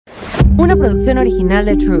Una producción original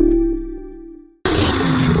de Troop.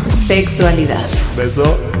 Sexualidad.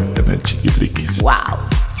 Beso en el chiquitriquis. ¡Wow!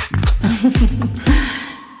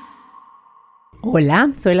 Hola,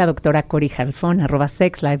 soy la doctora Cori Jalfón,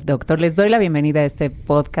 @SexLifeDoctor. Les doy la bienvenida a este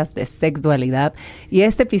podcast de Sexualidad. Y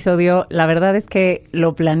este episodio, la verdad es que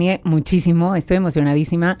lo planeé muchísimo. Estoy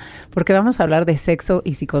emocionadísima porque vamos a hablar de sexo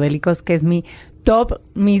y psicodélicos, que es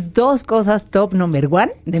mis dos cosas top number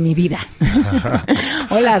one de mi vida.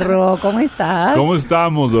 Hola, Ro, ¿cómo estás? ¿Cómo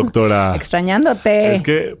estamos, doctora? Extrañándote. Es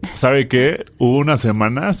que, ¿sabe qué? Hubo unas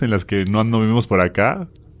semanas en las que no anduvimos por acá.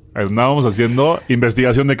 Andábamos haciendo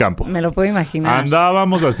investigación de campo. Me lo puedo imaginar.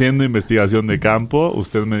 Andábamos haciendo investigación de campo.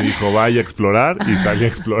 Usted me dijo, vaya a explorar, y salí a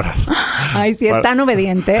explorar. Ay, sí, es tan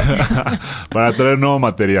obediente. Para traer nuevo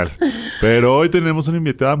material. Pero hoy tenemos una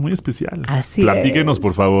invitada muy especial. Así Platíquenos, es.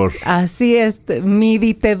 por favor. Así es.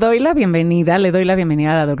 Midi, te doy la bienvenida. Le doy la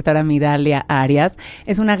bienvenida a la doctora Midalia Arias.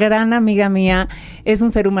 Es una gran amiga mía. Es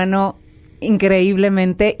un ser humano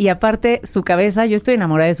increíblemente, y aparte su cabeza, yo estoy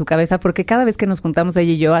enamorada de su cabeza porque cada vez que nos juntamos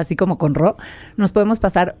ella y yo, así como con Ro, nos podemos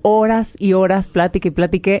pasar horas y horas plática y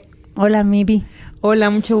plática. Hola, Midi. Hola,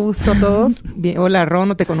 mucho gusto a todos. Bien, hola, Ro,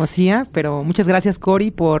 no te conocía, pero muchas gracias, Cori,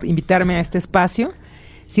 por invitarme a este espacio.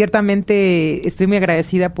 Ciertamente estoy muy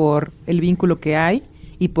agradecida por el vínculo que hay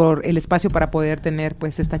y por el espacio para poder tener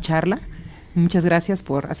pues esta charla. Muchas gracias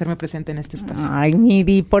por hacerme presente en este espacio. Ay,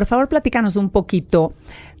 Midi, por favor, platícanos un poquito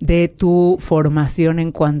de tu formación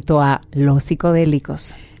en cuanto a los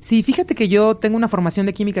psicodélicos. Sí, fíjate que yo tengo una formación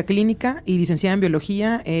de química clínica y licenciada en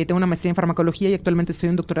biología, tengo una maestría en farmacología y actualmente estoy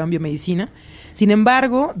en doctorado en biomedicina. Sin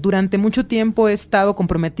embargo, durante mucho tiempo he estado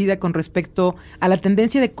comprometida con respecto a la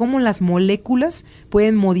tendencia de cómo las moléculas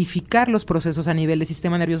pueden modificar los procesos a nivel del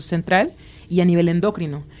sistema nervioso central y a nivel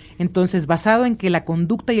endocrino. Entonces, basado en que la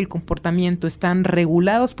conducta y el comportamiento están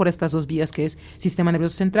regulados por estas dos vías, que es sistema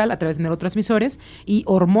nervioso central a través de neurotransmisores y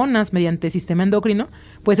hormonas mediante sistema endocrino,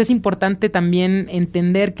 pues es importante también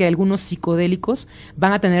entender que algunos psicodélicos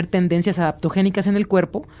van a tener tendencias adaptogénicas en el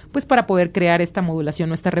cuerpo, pues para poder crear esta modulación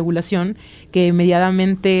o esta regulación que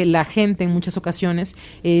mediadamente la gente en muchas ocasiones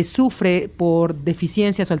sufre por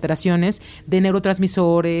deficiencias o alteraciones de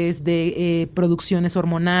neurotransmisores, de producciones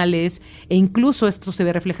hormonales, e incluso esto se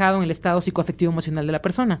ve reflejado en el estado psicoafectivo emocional de la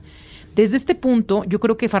persona. Desde este punto, yo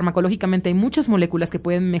creo que farmacológicamente hay muchas moléculas que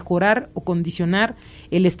pueden mejorar o condicionar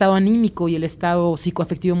el estado anímico y el estado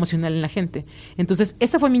psicoafectivo emocional en la gente. Entonces,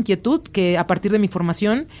 esa fue mi inquietud, que a partir de mi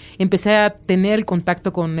formación empecé a tener el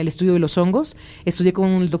contacto con el estudio de los hongos. Estudié con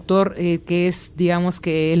el doctor que es, digamos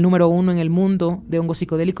que el número 1 en el mundo de hongos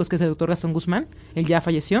psicodélicos, que es el doctor Gastón Guzmán. Él ya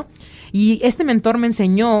falleció. Y este mentor me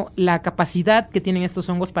enseñó la capacidad que tienen estos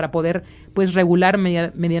hongos para poder pues regular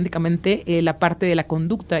mediáticamente la parte de la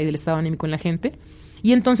conducta y del estado anímico en la gente.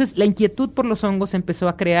 Y entonces la inquietud por los hongos empezó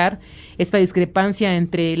a crear esta discrepancia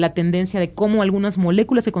entre la tendencia de cómo algunas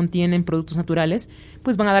moléculas que contienen productos naturales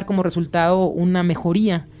pues van a dar como resultado una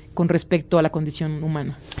mejoría con respecto a la condición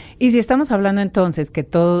humana. Y si estamos hablando entonces que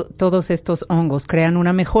todos estos hongos crean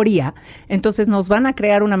una mejoría, entonces nos van a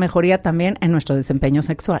crear una mejoría también en nuestro desempeño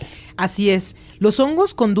sexual. Así es. Los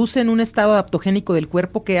hongos conducen un estado adaptogénico del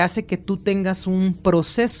cuerpo que hace que tú tengas un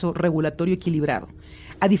proceso regulatorio equilibrado.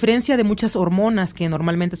 A diferencia de muchas hormonas que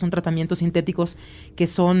normalmente son tratamientos sintéticos que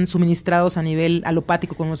son suministrados a nivel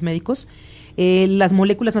alopático con los médicos, las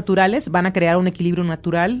moléculas naturales van a crear un equilibrio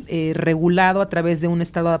natural regulado a través de un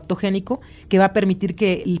estado adaptogénico que va a permitir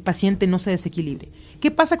que el paciente no se desequilibre.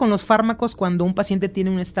 ¿Qué pasa con los fármacos cuando un paciente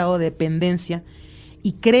tiene un estado de dependencia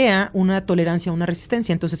y crea una tolerancia, una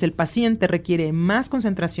resistencia? Entonces el paciente requiere más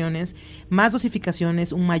concentraciones, más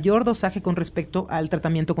dosificaciones, un mayor dosaje con respecto al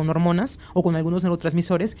tratamiento con hormonas o con algunos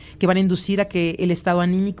neurotransmisores que van a inducir a que el estado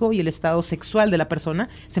anímico y el estado sexual de la persona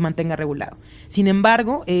se mantenga regulado. Sin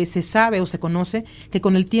embargo, se sabe o se conoce que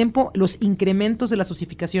con el tiempo los incrementos de las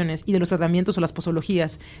dosificaciones y de los tratamientos o las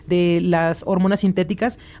posologías de las hormonas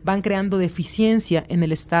sintéticas van creando deficiencia en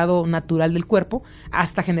el estado natural del cuerpo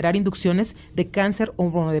hasta generar inducciones de cáncer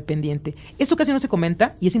hormonodependiente. Esto casi no se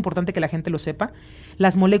comenta y es importante que la gente lo sepa.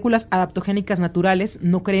 Las moléculas adaptogénicas naturales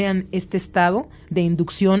no crean este estado de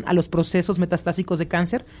inducción a los procesos metastásicos de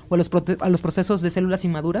cáncer o a los procesos de células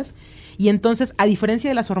inmaduras, y entonces, a diferencia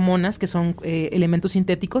de las hormonas, que son elementos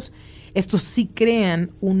sintéticos, estos sí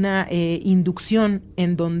crean una inducción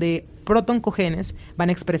en donde protoncogenes van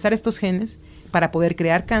a expresar estos genes para poder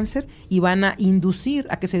crear cáncer y van a inducir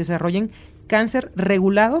a que se desarrollen cáncer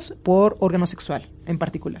regulados por órgano sexual en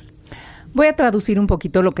particular. Voy a traducir un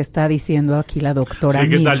poquito lo que está diciendo aquí la doctora. Sí,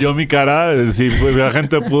 ¿qué tal? Yo mi cara, sí, pues, la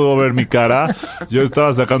gente pudo ver mi cara. Yo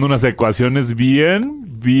estaba sacando unas ecuaciones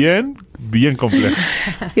bien bien compleja.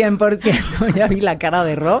 100%, ya vi la cara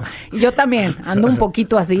de Ro. Y yo también ando un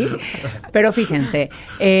poquito así. Pero fíjense,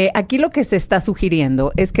 aquí lo que se está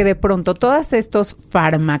sugiriendo es que de pronto todos estos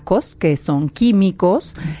fármacos, que son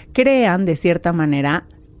químicos, crean de cierta manera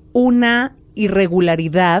una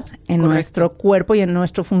irregularidad en nuestro cuerpo y en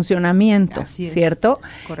nuestro funcionamiento, Así es. ¿cierto?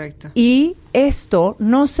 Correcto. Y esto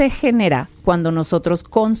no se genera cuando nosotros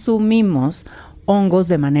consumimos hongos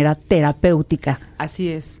de manera terapéutica. Así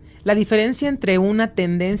es. La diferencia entre una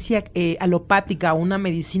tendencia alopática o una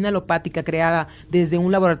medicina alopática creada desde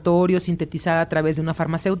un laboratorio, sintetizada a través de una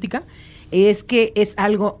farmacéutica, es que es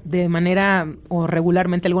algo de manera o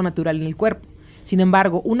regularmente algo natural en el cuerpo. Sin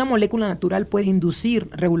embargo, una molécula natural puede inducir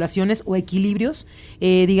regulaciones o equilibrios,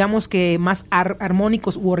 digamos que más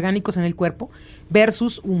armónicos u orgánicos en el cuerpo,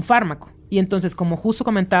 versus un fármaco. Y entonces, como justo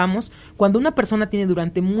comentábamos, cuando una persona tiene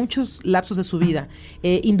durante muchos lapsos de su vida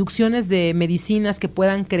inducciones de medicinas que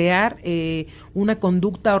puedan crear una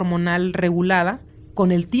conducta hormonal regulada,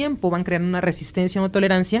 con el tiempo van creando una resistencia o una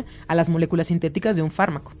tolerancia a las moléculas sintéticas de un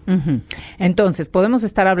fármaco. Uh-huh. Entonces, podemos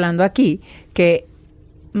estar hablando aquí que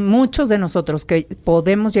muchos de nosotros que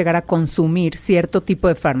podemos llegar a consumir cierto tipo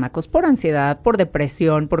de fármacos por ansiedad, por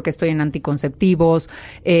depresión, porque estoy en anticonceptivos,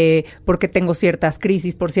 porque tengo ciertas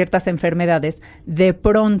crisis, por ciertas enfermedades, de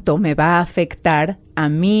pronto me va a afectar a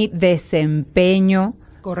mi desempeño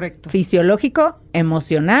Correcto. fisiológico,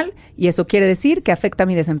 emocional, y eso quiere decir que afecta a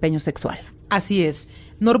mi desempeño sexual. Así es.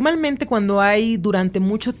 Normalmente cuando hay durante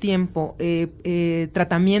mucho tiempo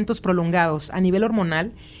tratamientos prolongados a nivel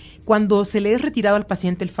hormonal, cuando se le es retirado al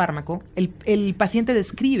paciente el fármaco, el paciente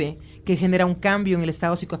describe que genera un cambio en el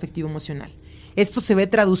estado psicoafectivo emocional. Esto se ve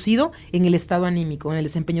traducido en el estado anímico, en el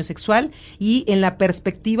desempeño sexual y en la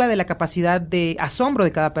perspectiva de la capacidad de asombro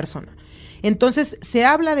de cada persona. Entonces, se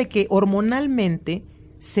habla de que hormonalmente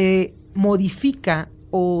se modifica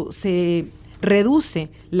o se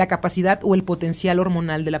reduce la capacidad o el potencial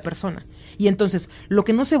hormonal de la persona. Y entonces, lo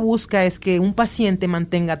que no se busca es que un paciente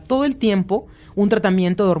mantenga todo el tiempo un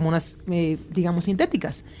tratamiento de hormonas, digamos,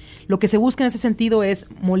 sintéticas. Lo que se busca en ese sentido es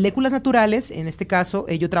moléculas naturales, en este caso,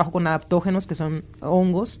 yo trabajo con adaptógenos, que son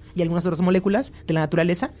hongos y algunas otras moléculas de la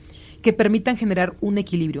naturaleza, que permitan generar un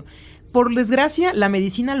equilibrio. Por desgracia, la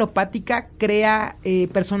medicina alopática crea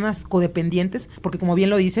personas codependientes, porque como bien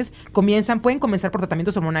lo dices, pueden comenzar por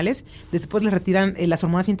tratamientos hormonales, después les retiran las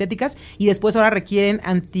hormonas sintéticas y después ahora requieren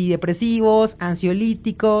antidepresivos,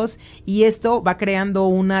 ansiolíticos, y esto va creando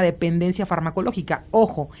una dependencia farmacológica.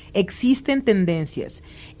 Ojo, existen tendencias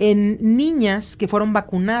en niñas que fueron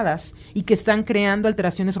vacunadas y que están creando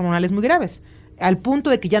alteraciones hormonales muy graves, al punto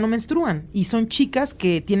de que ya no menstruan, y son chicas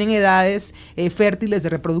que tienen edades fértiles de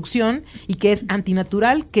reproducción y que es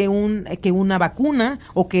antinatural que una vacuna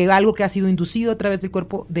o que algo que ha sido inducido a través del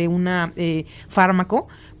cuerpo de una fármaco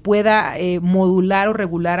pueda modular o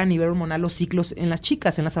regular a nivel hormonal los ciclos en las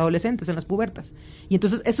chicas, en las adolescentes, en las pubertas. Y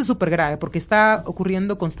entonces eso es súper grave porque está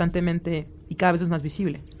ocurriendo constantemente y cada vez es más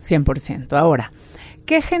visible. 100%. Ahora,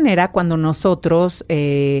 ¿qué genera cuando nosotros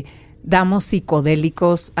damos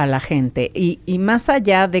psicodélicos a la gente? Y más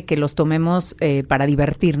allá de que los tomemos para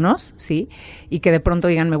divertirnos, ¿sí? Y que de pronto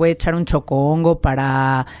digan, me voy a echar un chocohongo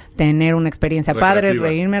para tener una experiencia padre,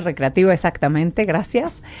 reírme, recreativo, exactamente,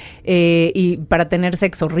 gracias. Y para tener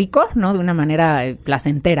sexo rico, ¿no? De una manera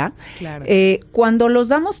placentera. Claro. Cuando los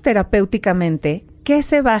damos terapéuticamente, ¿qué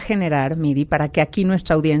se va a generar, Midi, para que aquí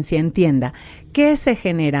nuestra audiencia entienda? ¿Qué se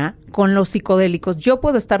genera con los psicodélicos? Yo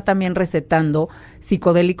puedo estar también recetando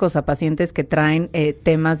psicodélicos a pacientes que traen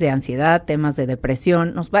temas de ansiedad, temas de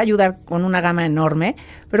depresión. Nos va a ayudar con una gama enorme,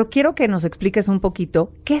 pero quiero que nos expliques un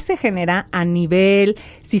poquito qué se genera a nivel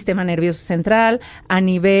sistema nervioso central, a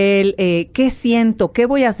nivel qué siento, qué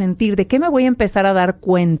voy a sentir, de qué me voy a empezar a dar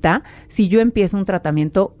cuenta si yo empiezo un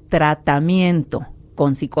tratamiento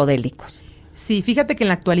con psicodélicos. Sí, fíjate que en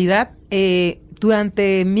la actualidad,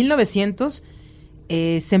 durante 1900,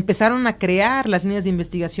 se empezaron a crear las líneas de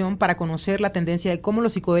investigación para conocer la tendencia de cómo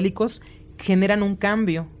los psicodélicos generan un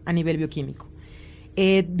cambio a nivel bioquímico.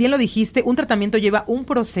 Bien lo dijiste, un tratamiento lleva un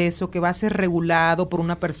proceso que va a ser regulado por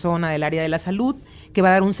una persona del área de la salud, que va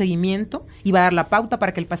a dar un seguimiento y va a dar la pauta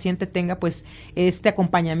para que el paciente tenga pues este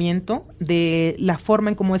acompañamiento de la forma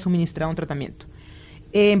en cómo es suministrado un tratamiento.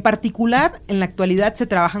 En particular, en la actualidad se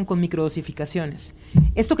trabajan con microdosificaciones.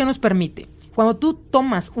 ¿Esto qué nos permite? Cuando tú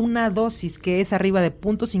tomas una dosis que es arriba de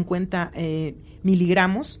 0.50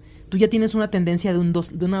 miligramos, tú ya tienes una tendencia de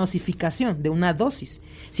una dosificación, de una dosis.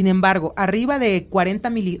 Sin embargo, abajo de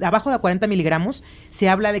 40 miligramos, se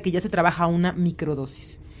habla de que ya se trabaja una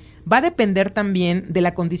microdosis. va a depender también de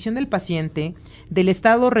la condición del paciente, del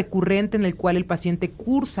estado recurrente en el cual el paciente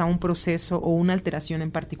cursa un proceso o una alteración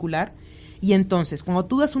en particular. Y entonces, cuando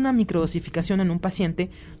tú das una microdosificación en un paciente,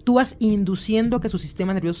 tú vas induciendo a que su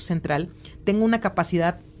sistema nervioso central tenga una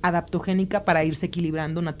capacidad adaptogénica para irse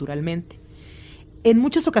equilibrando naturalmente. En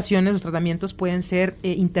muchas ocasiones los tratamientos pueden ser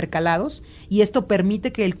intercalados y esto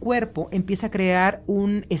permite que el cuerpo empiece a crear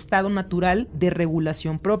un estado natural de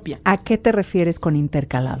regulación propia. ¿A qué te refieres con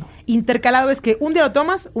intercalado? Intercalado es que un día lo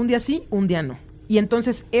tomas, un día sí, un día no. Y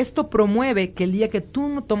entonces esto promueve que el día que tú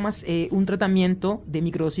no tomas un tratamiento de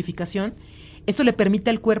microdosificación, esto le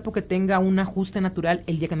permite al cuerpo que tenga un ajuste natural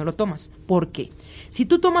el día que no lo tomas. ¿Por qué? Si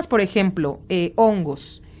tú tomas, por ejemplo,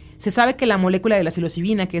 hongos, se sabe que la molécula de la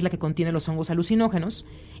psilocibina, que es la que contiene los hongos alucinógenos,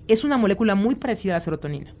 es una molécula muy parecida a la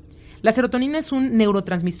serotonina. La serotonina es un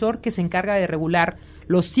neurotransmisor que se encarga de regular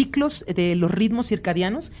los ciclos de los ritmos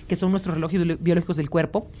circadianos, que son nuestros relojes biológicos del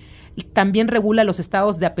cuerpo. También regula los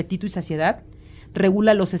estados de apetito y saciedad,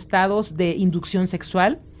 regula los estados de inducción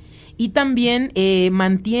sexual y también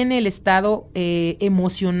mantiene el estado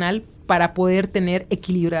emocional para poder tener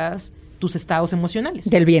equilibradas tus estados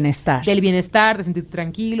emocionales. Del bienestar. Del bienestar, de sentirte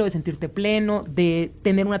tranquilo, de sentirte pleno, de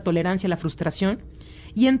tener una tolerancia a la frustración.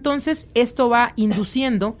 Y entonces esto va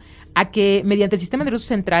induciendo a que mediante el sistema nervioso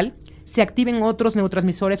central se activen otros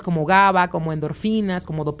neurotransmisores como GABA, como endorfinas,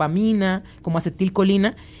 como dopamina, como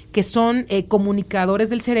acetilcolina, que son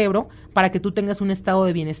comunicadores del cerebro para que tú tengas un estado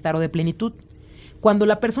de bienestar o de plenitud. Cuando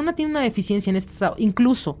la persona tiene una deficiencia en este estado,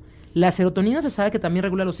 incluso la serotonina se sabe que también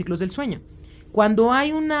regula los ciclos del sueño. Cuando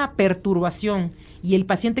hay una perturbación y el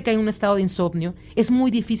paciente cae en un estado de insomnio, es muy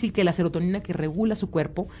difícil que la serotonina que regula su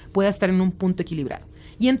cuerpo pueda estar en un punto equilibrado.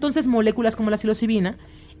 Y entonces moléculas como la psilocibina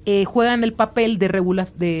juegan el papel de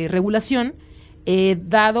regulación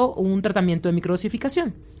dado un tratamiento de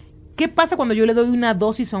microdosificación. ¿Qué pasa cuando yo le doy una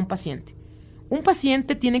dosis a un paciente? Un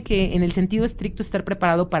paciente tiene que, en el sentido estricto, estar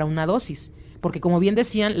preparado para una dosis. Porque como bien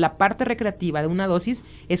decían, la parte recreativa de una dosis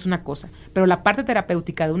es una cosa, pero la parte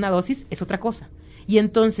terapéutica de una dosis es otra cosa. Y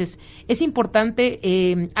entonces es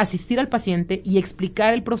importante asistir al paciente y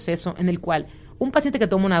explicar el proceso en el cual un paciente que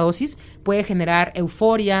toma una dosis puede generar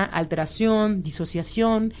euforia, alteración,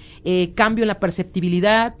 disociación, cambio en la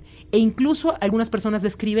perceptibilidad e incluso algunas personas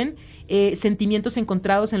describen sentimientos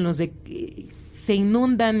encontrados en los de se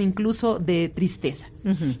inundan incluso de tristeza.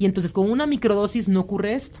 Uh-huh. Y entonces con una microdosis no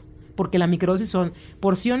ocurre esto. Porque la microdosis son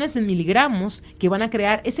porciones en miligramos que van a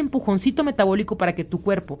crear ese empujoncito metabólico para que tu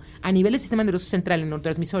cuerpo, a nivel del sistema nervioso central en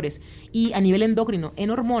neurotransmisores y a nivel endocrino en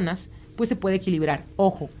hormonas, pues se puede equilibrar.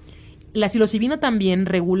 Ojo, la psilocibina también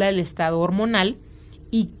regula el estado hormonal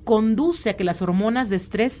y conduce a que las hormonas de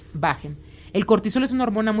estrés bajen. El cortisol es una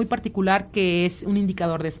hormona muy particular que es un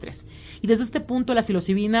indicador de estrés. Y desde este punto la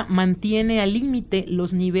psilocibina mantiene al límite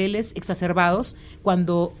los niveles exacerbados.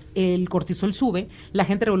 Cuando el cortisol sube, la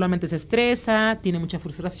gente regularmente se estresa, tiene mucha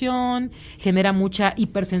frustración, genera mucha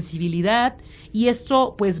hipersensibilidad y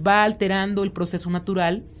esto pues va alterando el proceso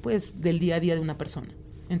natural pues del día a día de una persona.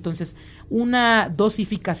 Entonces, una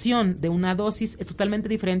dosificación de una dosis es totalmente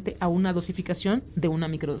diferente a una dosificación de una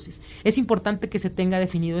microdosis. Es importante que se tenga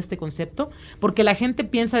definido este concepto, porque la gente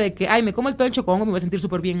piensa de que, ay, me como todo el chocongo, me voy a sentir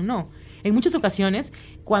súper bien. No. En muchas ocasiones,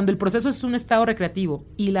 cuando el proceso es un estado recreativo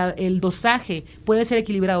y el dosaje puede ser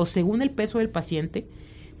equilibrado según el peso del paciente,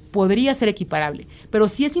 podría ser equiparable, pero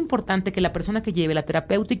sí es importante que la persona que lleve la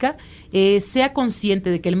terapéutica sea consciente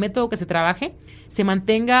de que el método que se trabaje se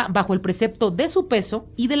mantenga bajo el precepto de su peso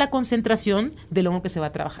y de la concentración del hongo que se va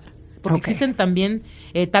a trabajar. Porque existen también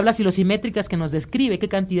tablas psilocimétricas que nos describe qué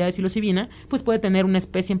cantidad de psilocibina pues puede tener una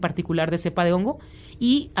especie en particular de cepa de hongo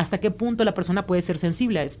y hasta qué punto la persona puede ser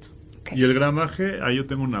sensible a esto. Y el gramaje, ahí yo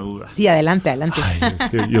tengo una duda. Sí, adelante. Ay, es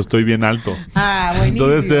que yo estoy bien alto. Buenísimo.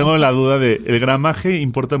 Entonces tengo la duda de, ¿el gramaje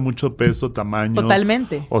importa mucho peso, tamaño?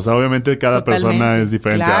 Totalmente. O sea, obviamente cada persona es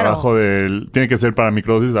diferente. Claro. Tiene que ser para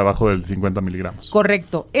microdosis abajo del 50 miligramos.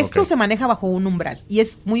 Correcto. Esto se maneja bajo un umbral y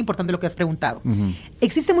es muy importante lo que has preguntado. Uh-huh.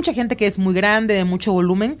 Existe mucha gente que es muy grande, de mucho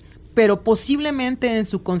volumen, pero posiblemente en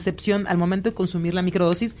su concepción al momento de consumir la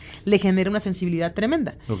microdosis le genere una sensibilidad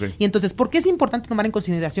tremenda. Okay. Y entonces, ¿por qué es importante tomar en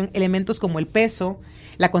consideración elementos como el peso,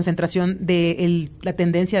 la concentración de la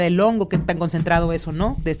tendencia del hongo, qué tan concentrado es o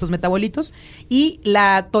no, de estos metabolitos, y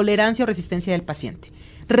la tolerancia o resistencia del paciente?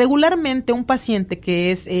 Regularmente un paciente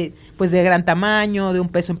que es pues de gran tamaño, de un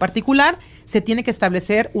peso en particular, se tiene que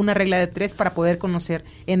establecer una regla de 3 para poder conocer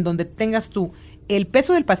en donde tengas tú el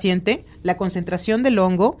peso del paciente, la concentración del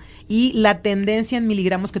hongo y la tendencia en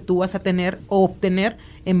miligramos que tú vas a tener o obtener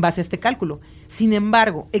en base a este cálculo. Sin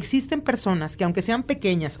embargo, existen personas que aunque sean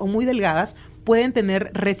pequeñas o muy delgadas, pueden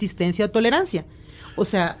tener resistencia o tolerancia. O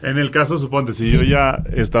sea... En el caso, suponte, si yo ya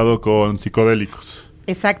he estado con psicodélicos.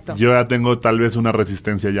 Exacto. Yo ya tengo tal vez una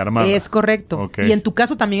resistencia ya armada. Es correcto. Okay. Y en tu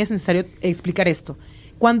caso también es necesario explicar esto.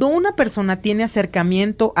 Cuando una persona tiene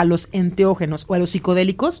acercamiento a los enteógenos o a los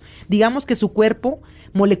psicodélicos, digamos que su cuerpo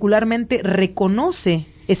molecularmente reconoce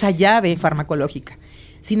esa llave farmacológica.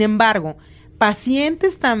 Sin embargo,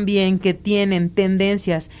 pacientes también que tienen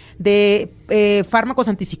tendencias de fármacos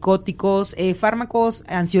antipsicóticos, fármacos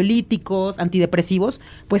ansiolíticos, antidepresivos,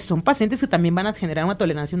 pues son pacientes que también van a generar una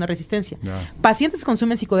tolerancia y una resistencia. Yeah. Pacientes que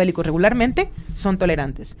consumen psicodélicos regularmente son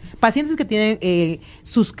tolerantes. Pacientes que tienen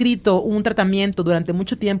suscrito un tratamiento durante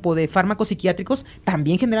mucho tiempo de fármacos psiquiátricos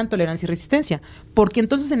también generan tolerancia y resistencia. Porque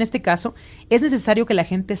entonces en este caso es necesario que la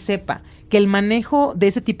gente sepa que el manejo de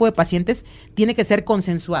ese tipo de pacientes tiene que ser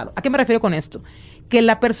consensuado. ¿A qué me refiero con esto? Que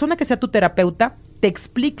la persona que sea tu terapeuta te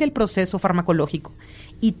explique el proceso farmacológico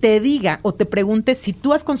y te diga o te pregunte si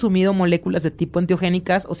tú has consumido moléculas de tipo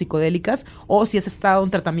enteogénicas o psicodélicas o si has estado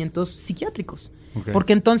en tratamientos psiquiátricos. Okay.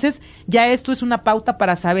 Porque entonces ya esto es una pauta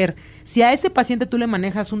para saber si a ese paciente tú le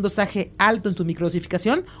manejas un dosaje alto en tu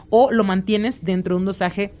microdosificación o lo mantienes dentro de un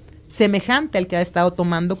dosaje semejante al que ha estado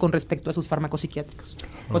tomando con respecto a sus fármacos psiquiátricos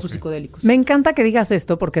o a sus psicodélicos. Me encanta que digas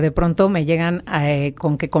esto porque de pronto me llegan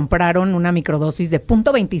con que compraron una microdosis de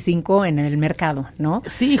 0.25 en el mercado, ¿no?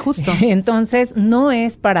 Sí, justo. Entonces, no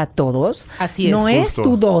es para todos. Así es. No es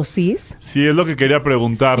tu dosis. Sí, es lo que quería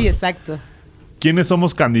preguntar. Sí, exacto. ¿Quiénes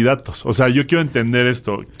somos candidatos? O sea, yo quiero entender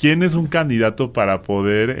esto. ¿Quién es un candidato para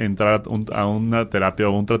poder entrar a una terapia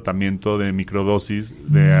o un tratamiento de microdosis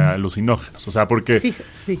de alucinógenos? O sea, porque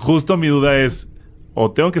justo mi duda es, o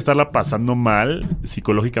tengo que estarla pasando mal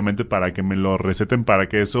psicológicamente para que me lo receten, para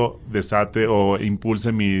que eso desate o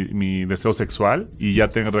impulse mi deseo sexual y ya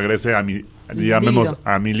regrese a mi, llamemos,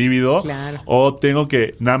 a mi líbido. Claro. O tengo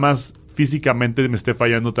que nada más físicamente me esté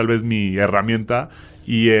fallando tal vez mi herramienta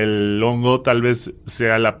y el hongo tal vez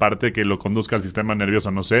sea la parte que lo conduzca al sistema nervioso,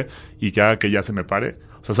 no sé, y que haga que ya se me pare.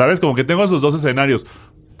 O sea, ¿sabes? Como que tengo esos dos escenarios.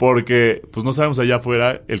 Porque, pues, no sabemos allá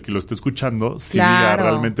afuera, el que lo esté escuchando, si diga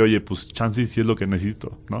realmente, oye, pues, chance sí es lo que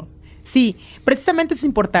necesito, ¿no? Sí, precisamente eso es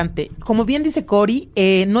importante. Como bien dice Cori,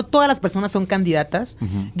 no todas las personas son candidatas.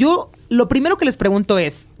 Uh-huh. Yo, lo primero que les pregunto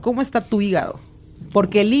es, ¿cómo está tu hígado?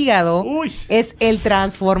 Porque el hígado es el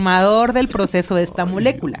transformador del proceso de esta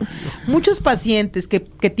molécula. Muchos pacientes que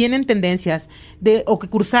tienen tendencias o que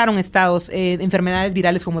cursaron estados de enfermedades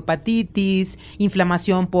virales como hepatitis,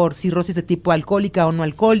 inflamación por cirrosis de tipo alcohólica o no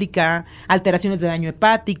alcohólica, alteraciones de daño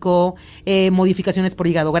hepático, modificaciones por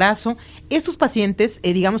hígado graso. Estos pacientes,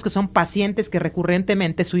 digamos que son pacientes que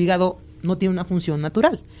recurrentemente su hígado no tiene una función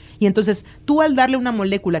natural. Y entonces, tú al darle una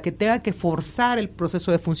molécula que tenga que forzar el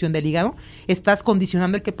proceso de función del hígado, estás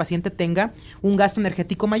condicionando el que el paciente tenga un gasto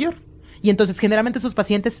energético mayor. Y entonces, generalmente esos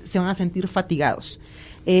pacientes se van a sentir fatigados.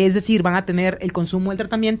 Es decir, van a tener el consumo del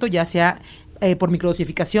tratamiento, ya sea por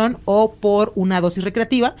microdosificación o por una dosis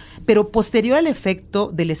recreativa, pero posterior al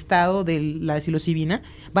efecto del estado de la psilocibina,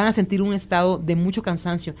 van a sentir un estado de mucho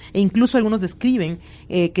cansancio. E incluso algunos describen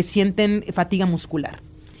que sienten fatiga muscular.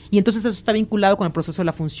 Y entonces eso está vinculado con el proceso de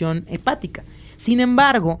la función hepática. Sin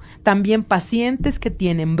embargo, también pacientes que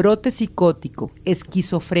tienen brote psicótico,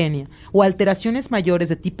 esquizofrenia o alteraciones mayores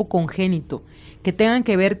de tipo congénito que tengan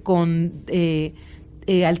que ver con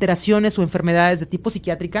alteraciones o enfermedades de tipo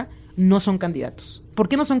psiquiátrica, no son candidatos. ¿Por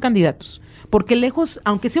qué no son candidatos? Porque lejos,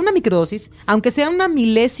 aunque sea una microdosis, aunque sea una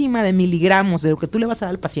milésima de miligramos de lo que tú le vas a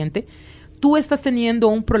dar al paciente, tú estás teniendo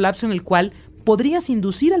un prolapso en el cual podrías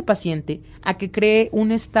inducir al paciente a que cree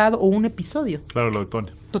un estado o un episodio. Claro, lo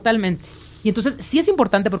detone. Totalmente. Y entonces sí es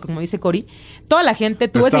importante porque, como dice Cori, toda la gente,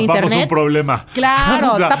 tú ves en internet... un problema.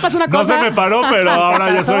 Claro, o sea, tapas una cosa... No se me paró, pero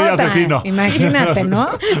ahora ya soy asesino. Imagínate, ¿no?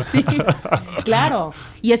 Sí, claro.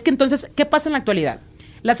 Y es que entonces, ¿qué pasa en la actualidad?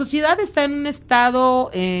 La sociedad está en un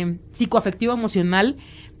estado psicoafectivo emocional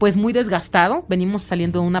pues muy desgastado. Venimos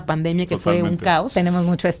saliendo de una pandemia que fue un caos. Tenemos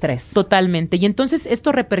mucho estrés. Totalmente. Y entonces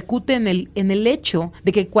esto repercute en el hecho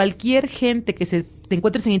de que cualquier gente que te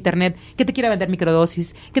encuentres en internet, que te quiera vender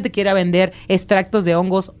microdosis, que te quiera vender extractos de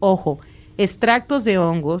hongos, ojo, extractos de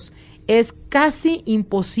hongos es casi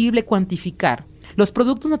imposible cuantificar. Los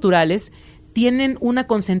productos naturales tienen una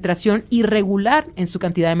concentración irregular en su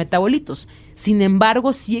cantidad de metabolitos. Sin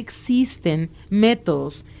embargo, sí existen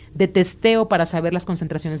métodos de testeo para saber las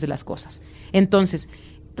concentraciones de las cosas. Entonces,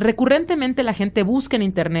 recurrentemente la gente busca en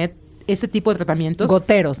internet este tipo de tratamientos.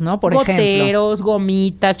 Goteros, ¿no? Por ejemplo. Goteros,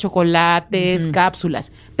 gomitas, chocolates,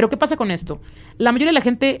 cápsulas. Pero ¿qué pasa con esto? La mayoría de la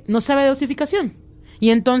gente no sabe de dosificación. Y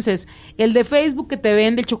entonces, el de Facebook que te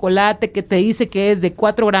vende el chocolate, que te dice que es de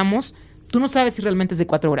 4 gramos, Tú no sabes si realmente es de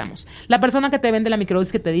 4 gramos. La persona que te vende la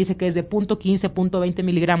microdosis que te dice que es de 0.15, 0.20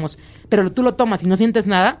 miligramos, pero tú lo tomas y no sientes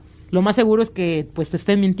nada, lo más seguro es que pues te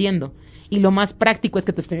estén mintiendo. Y lo más práctico es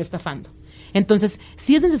que te estén estafando. Entonces,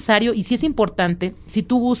 sí es necesario y sí es importante, si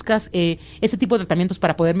tú buscas ese tipo de tratamientos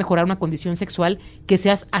para poder mejorar una condición sexual, que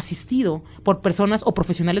seas asistido por personas o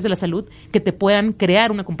profesionales de la salud que te puedan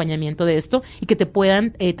crear un acompañamiento de esto y que te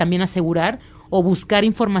puedan también asegurar o buscar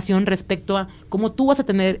información respecto a cómo tú vas a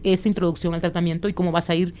tener esta introducción al tratamiento y cómo vas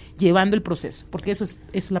a ir llevando el proceso, porque eso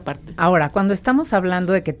es la parte. Ahora, cuando estamos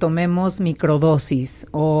hablando de que tomemos microdosis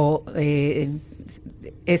o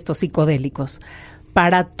estos psicodélicos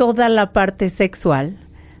para toda la parte sexual,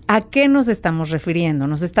 ¿a qué nos estamos refiriendo?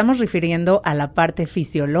 ¿Nos estamos refiriendo a la parte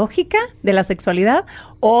fisiológica de la sexualidad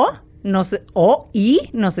o nos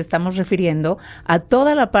estamos refiriendo a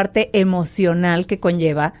toda la parte emocional que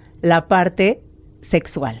conlleva la parte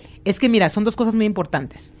sexual? Es que mira, son 2 cosas muy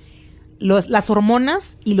importantes. Las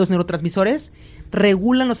hormonas y los neurotransmisores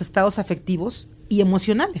regulan los estados afectivos y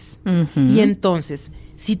emocionales. Uh-huh. Y entonces,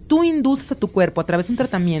 si tú induces a tu cuerpo a través de un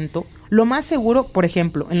tratamiento, lo más seguro, por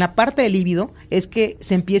ejemplo, en la parte del líbido, es que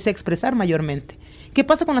se empiece a expresar mayormente. ¿Qué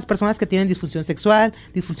pasa con las personas que tienen disfunción sexual,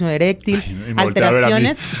 disfunción eréctil,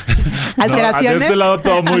 alteraciones? Alteraciones. De este lado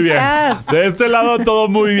todo muy bien. De este lado todo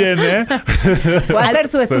muy bien, ¿eh? Voy a hacer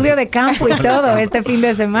su estudio de campo y todo este fin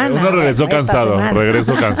de semana. Uno regresó cansado,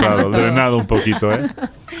 drenado un poquito, ¿eh?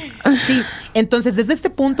 Sí, entonces desde este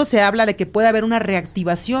punto se habla de que puede haber una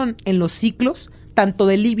reactivación en los ciclos, tanto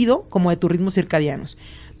del líbido como de tus ritmos circadianos.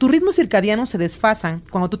 Tus ritmos circadianos se desfasan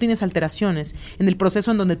cuando tú tienes alteraciones en el proceso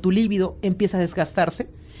en donde tu líbido empieza a desgastarse,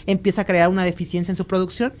 empieza a crear una deficiencia en su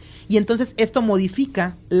producción y entonces esto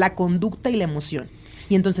modifica la conducta y la emoción.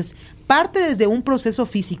 Y entonces parte desde un proceso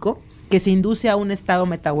físico que se induce a un estado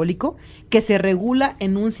metabólico que se regula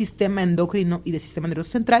en un sistema endocrino y de sistema nervioso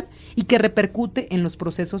central y que repercute en los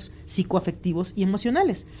procesos psicoafectivos y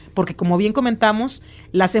emocionales. Porque como bien comentamos,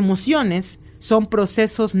 las emociones son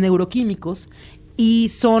procesos neuroquímicos y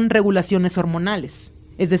son regulaciones hormonales.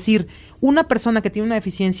 Es decir, una persona que tiene una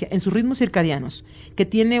deficiencia en sus ritmos circadianos, que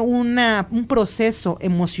tiene un proceso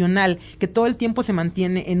emocional que todo el tiempo se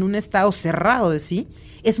mantiene en un estado cerrado de sí,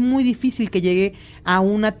 es muy difícil que llegue a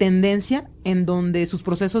una tendencia en donde sus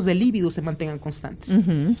procesos de líbido se mantengan constantes.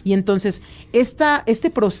 Uh-huh. Y entonces,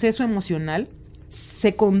 este proceso emocional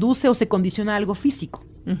se conduce o se condiciona a algo físico.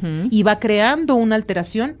 Uh-huh. Y va creando una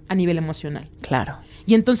alteración a nivel emocional. Claro.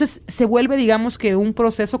 Y entonces se vuelve, digamos que un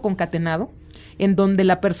proceso concatenado en donde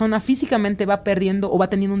la persona físicamente va perdiendo o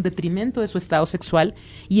va teniendo un detrimento de su estado sexual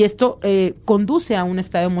y esto conduce a un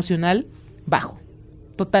estado emocional bajo,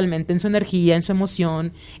 totalmente, en su energía, en su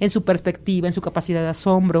emoción, en su perspectiva, en su capacidad de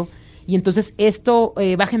asombro. Y entonces esto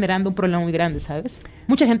va generando un problema muy grande, ¿sabes?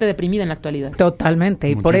 Mucha gente deprimida en la actualidad. Totalmente.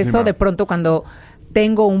 Y por eso de pronto cuando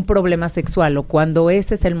tengo un problema sexual o cuando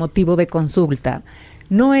ese es el motivo de consulta,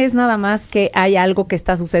 no es nada más que hay algo que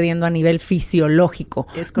está sucediendo a nivel fisiológico.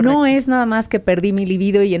 Es correcto. No es nada más que perdí mi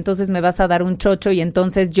libido y entonces me vas a dar un chocho y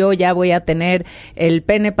entonces yo ya voy a tener el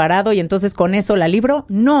pene parado y entonces con eso la libro.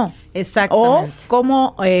 No. Exactamente. O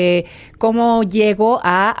cómo llego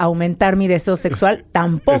a aumentar mi deseo sexual,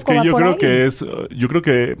 tampoco es que va yo por creo ahí. Yo creo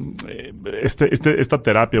que esta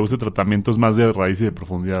terapia o este tratamiento es más de raíz y de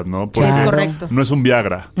profundidad, ¿no? Porque es correcto. No es un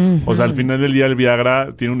Viagra. Uh-huh. O sea, al final del día el Viagra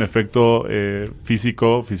tiene un efecto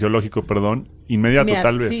fisiológico, inmediato.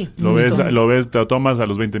 Tal vez. Sí, lo ves, te lo tomas a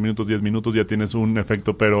los 20 minutos, 10 minutos, ya tienes un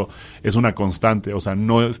efecto, pero es una constante. O sea,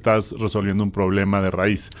 no estás resolviendo un problema de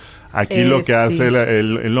raíz. Aquí lo que hace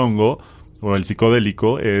el hongo o el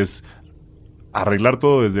psicodélico es arreglar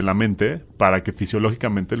todo desde la mente para que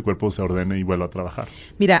fisiológicamente el cuerpo se ordene y vuelva a trabajar.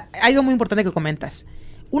 Mira, algo muy importante que comentas.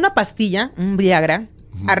 Una pastilla, un Viagra,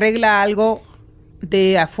 uh-huh, arregla algo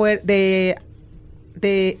de afuera,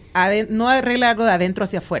 no arregla algo de adentro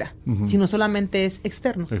hacia afuera, uh-huh, sino solamente es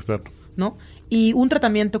externo. ¿No? Y un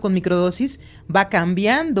tratamiento con microdosis va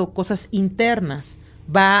cambiando cosas internas,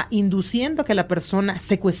 va induciendo a que la persona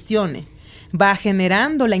se cuestione, va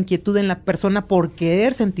generando la inquietud en la persona por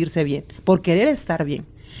querer sentirse bien, por querer estar bien.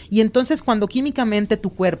 Y entonces cuando químicamente tu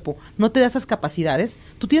cuerpo no te da esas capacidades,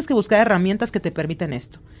 tú tienes que buscar herramientas que te permitan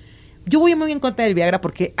esto. Yo voy muy en contra del Viagra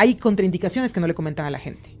porque hay contraindicaciones que no le comentan a la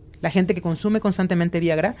gente. La gente que consume constantemente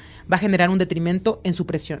Viagra va a generar un detrimento en su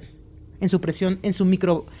presión, en su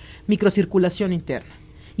microcirculación interna.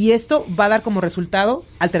 Y esto va a dar como resultado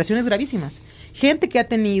alteraciones gravísimas gente que ha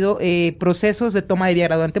tenido procesos de toma de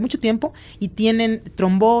Viagra durante mucho tiempo y tienen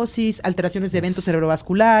trombosis, alteraciones de eventos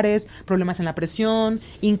cerebrovasculares, problemas en la presión,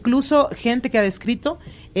 incluso gente que ha descrito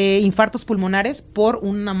infartos pulmonares por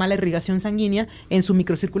una mala irrigación sanguínea en su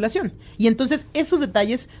microcirculación. Y entonces esos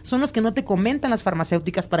detalles son los que no te comentan las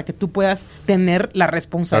farmacéuticas para que tú puedas tener la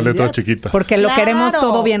responsabilidad. Las letras chiquitas. Porque lo queremos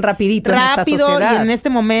todo bien rapidito en esta sociedad. Y en este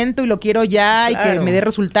momento, y lo quiero ya, Claro. y que me dé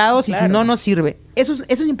resultados, y Claro. si no, no sirve. Eso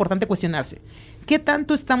es importante cuestionarse. ¿Qué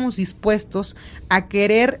tanto estamos dispuestos a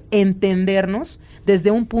querer entendernos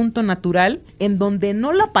desde un punto natural en donde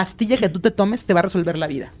no la pastilla que tú te tomes te va a resolver la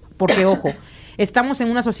vida? Porque, ojo, estamos en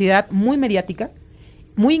una sociedad muy mediática,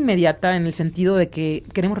 muy inmediata en el sentido de que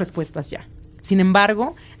queremos respuestas ya. Sin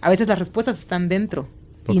embargo, a veces las respuestas están dentro.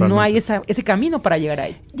 Totalmente. Y no hay ese camino para llegar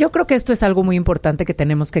ahí. Yo creo que esto es algo muy importante que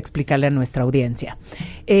tenemos que explicarle a nuestra audiencia.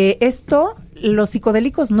 Los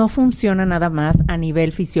psicodélicos no funcionan nada más a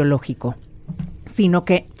nivel fisiológico, sino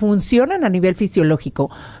que funcionan a nivel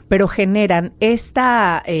fisiológico, pero generan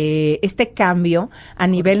este cambio a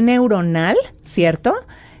nivel neuronal, ¿cierto?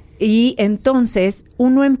 Y entonces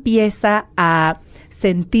uno empieza a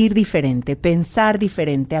sentir diferente, pensar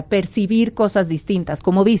diferente, a percibir cosas distintas.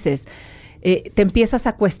 Como dices, te empiezas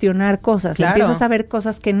a cuestionar cosas, Claro. empiezas a ver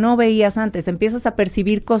cosas que no veías antes, empiezas a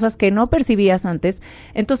percibir cosas que no percibías antes.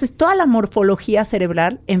 Entonces, toda la morfología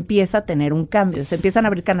cerebral empieza a tener un cambio, se empiezan a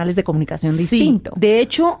abrir canales de comunicación distintos. Sí, de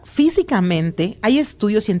hecho, físicamente hay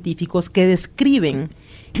estudios científicos que describen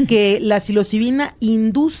que la psilocibina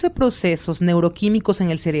induce procesos neuroquímicos en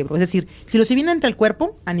el cerebro. Es decir, psilocibina entra al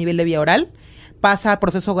cuerpo a nivel de vía oral, pasa a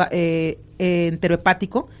proceso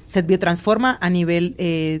enterohepático, se biotransforma a nivel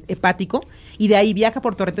hepático y de ahí viaja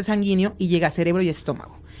por torrente sanguíneo y llega a cerebro y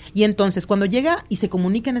estómago. Y entonces cuando llega y se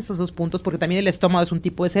comunican estos dos puntos, porque también el estómago es un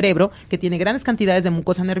tipo de cerebro que tiene grandes cantidades de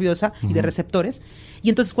mucosa nerviosa y de receptores, y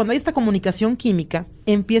entonces cuando hay esta comunicación química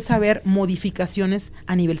empieza a haber modificaciones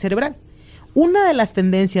a nivel cerebral. Una de las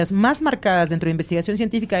tendencias más marcadas dentro de investigación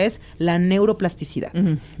científica es la neuroplasticidad,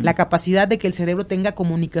 la capacidad de que el cerebro tenga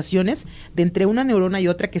comunicaciones de entre una neurona y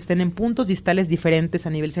otra que estén en puntos distales diferentes a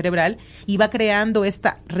nivel cerebral y va creando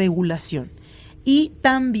esta regulación. Y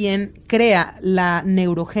también crea la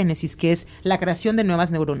neurogénesis, que es la creación de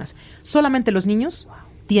nuevas neuronas. Solamente los niños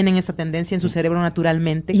tienen esa tendencia en su cerebro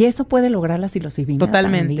naturalmente. Y eso puede lograr la psilocibina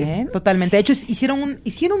Totalmente, también. totalmente. De hecho,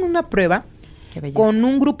 hicieron una prueba Qué belleza. con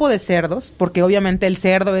un grupo de cerdos, porque obviamente el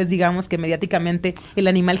cerdo es, digamos, que mediáticamente el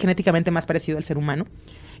animal genéticamente más parecido al ser humano.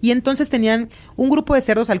 Y entonces tenían un grupo de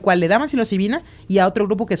cerdos al cual le daban psilocibina y a otro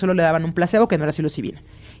grupo que solo le daban un placebo que no era psilocibina.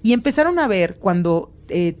 Y empezaron a ver cuando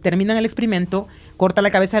terminan el experimento, cortan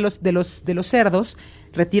la cabeza de los cerdos,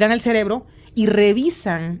 retiran el cerebro y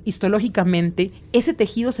revisan histológicamente ese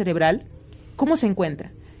tejido cerebral, cómo se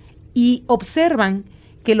encuentra. Y observan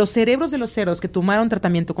que los cerebros de los cerdos que tomaron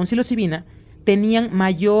tratamiento con psilocibina tenían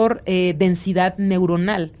mayor densidad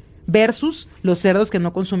neuronal versus los cerdos que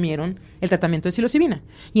no consumieron el tratamiento de psilocibina.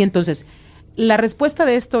 Y entonces, la respuesta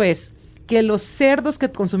de esto es que los cerdos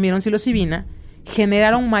que consumieron psilocibina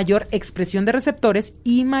generaron mayor expresión de receptores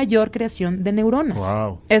y mayor creación de neuronas.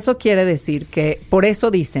 Wow. Eso quiere decir que, por eso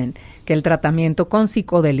dicen que el tratamiento con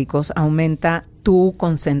psicodélicos aumenta tu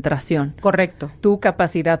concentración. Correcto. Tu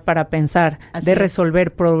capacidad para pensar, Así de es.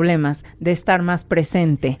 resolver problemas, de estar más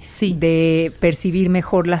presente, Sí. de percibir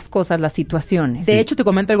mejor las cosas, las situaciones. De hecho, te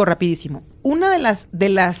comento algo rapidísimo. Una de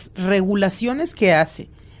las regulaciones que hace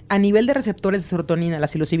a nivel de receptores de serotonina, la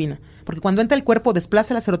psilocibina, porque cuando entra al cuerpo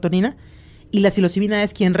desplaza la serotonina y la psilocibina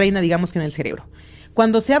es quien reina, digamos, que en el cerebro.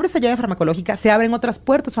 Cuando se abre esta llave farmacológica, se abren otras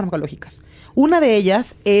puertas farmacológicas. Una de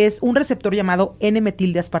ellas es un receptor llamado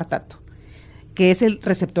N-metildeaspartato, que es el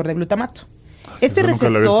receptor de glutamato. Eso nunca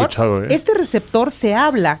lo había escuchado, ¿eh? Este receptor se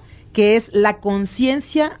habla que es la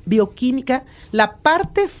conciencia bioquímica, la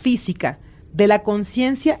parte física de la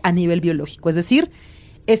conciencia a nivel biológico. Es decir,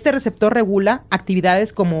 este receptor regula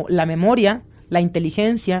actividades como la memoria, la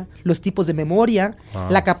inteligencia, los tipos de memoria,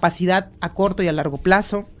 la capacidad a corto y a largo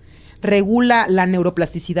plazo, regula la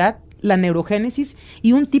neuroplasticidad, la neurogénesis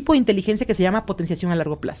y un tipo de inteligencia que se llama potenciación a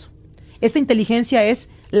largo plazo. Esta inteligencia es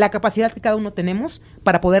la capacidad que cada uno tenemos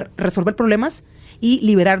para poder resolver problemas y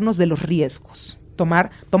liberarnos de los riesgos.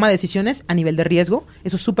 Toma decisiones a nivel de riesgo,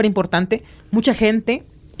 eso es súper importante. Mucha gente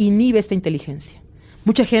inhibe esta inteligencia.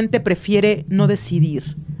 Mucha gente prefiere no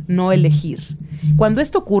decidir, no elegir. Cuando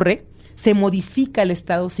esto ocurre, se modifica el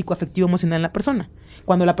estado psicoafectivo emocional en la persona.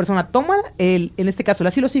 Cuando la persona toma, en este caso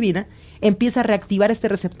la psilocibina, empieza a reactivar este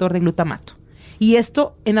receptor de glutamato. Y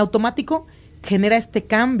esto en automático genera este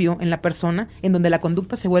cambio en la persona en donde la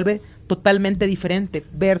conducta se vuelve totalmente diferente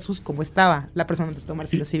versus cómo estaba la persona antes de tomar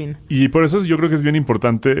psilocibina. Y por eso yo creo que es bien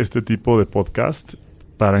importante este tipo de podcast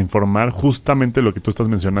para informar justamente lo que tú estás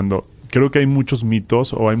mencionando. Creo que hay muchos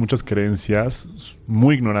mitos o hay muchas creencias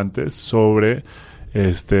muy ignorantes sobre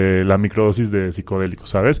la microdosis de psicodélicos,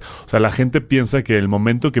 ¿sabes? O sea, la gente piensa que el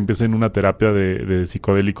momento que empiecen una terapia de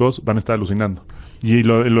psicodélicos van a estar alucinando. Y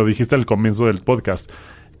lo dijiste al comienzo del podcast.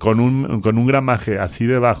 Con un gramaje así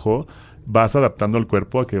de bajo, vas adaptando al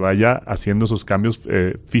cuerpo a que vaya haciendo esos cambios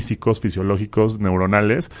físicos, fisiológicos,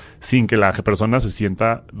 neuronales, sin que la persona se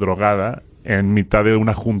sienta drogada en mitad de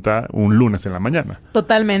una junta un lunes en la mañana.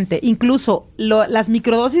 Totalmente. Incluso las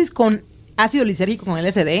microdosis con ácido lisérgico, con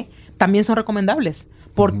LSD, también son recomendables.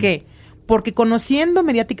 ¿Por qué? Porque conociendo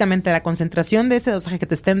mediáticamente la concentración de ese dosaje que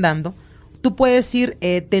te estén dando, tú puedes ir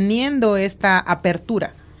teniendo esta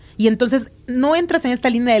apertura. Y entonces no entras en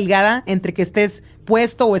esta línea delgada entre que estés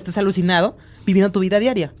puesto o estés alucinado viviendo tu vida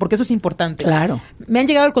diaria, porque eso es importante. Claro. Me han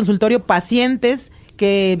llegado al consultorio pacientes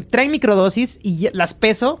que traen microdosis y las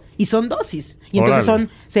peso y son dosis. Y entonces son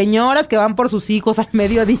señoras que van por sus hijos al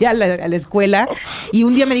mediodía a la escuela. Y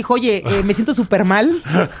un día me dijo, oye, me siento súper mal.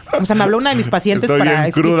 O sea, me habló una de mis pacientes para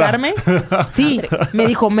explicarme. Sí, me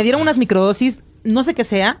dijo, me dieron unas microdosis, no sé qué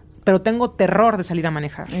sea, pero tengo terror de salir a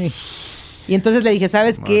manejar. Y entonces le dije,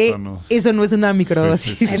 ¿sabes qué? Eso no es una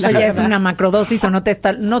microdosis. Sí. Eso ya es una macrodosis o no te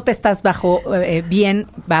estás bajo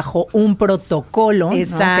un protocolo.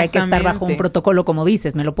 Exactamente. ¿No? Que hay que estar bajo un protocolo, como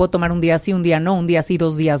dices. Me lo puedo tomar un día sí, un día no, un día sí,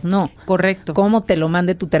 2 días no. Correcto. Cómo te lo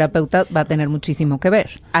mande tu terapeuta va a tener muchísimo que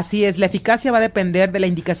ver. Así es. La eficacia va a depender de la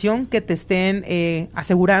indicación que te estén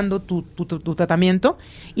asegurando tu tratamiento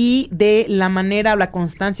y de la manera o la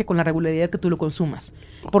constancia con la regularidad que tú lo consumas.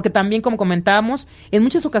 Porque también, como comentábamos, en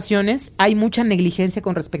muchas ocasiones hay mucha negligencia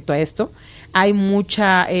con respecto a esto, hay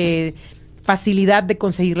mucha facilidad de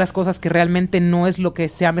conseguir las cosas que realmente no es lo que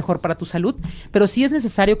sea mejor para tu salud, pero sí es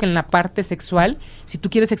necesario que en la parte sexual, si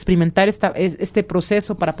tú quieres experimentar este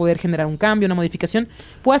proceso para poder generar un cambio, una modificación,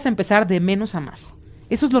 puedas empezar de menos a más.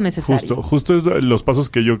 Eso es lo necesario. Justo es los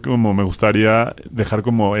pasos que yo como me gustaría dejar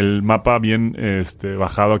como el mapa bien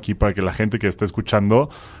bajado aquí para que la gente que está escuchando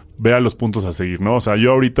vea los puntos a seguir, ¿no? O sea,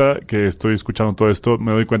 yo ahorita que estoy escuchando todo esto,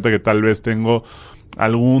 me doy cuenta que tal vez tengo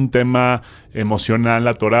algún tema emocional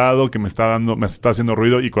atorado que me está haciendo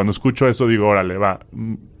ruido, y cuando escucho eso digo, órale, va,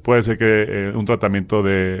 puede ser que un tratamiento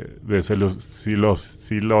de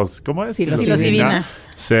 ¿cómo es? Psilocibina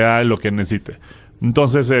sea lo que necesite.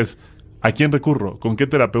 Entonces ¿a quién recurro? ¿Con qué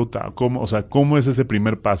terapeuta? ¿Cómo es ese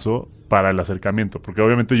primer paso para el acercamiento? Porque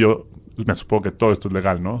obviamente yo me supongo que todo esto es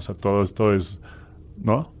legal, ¿no? O sea, todo esto es...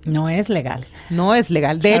 ¿No? No es legal. No es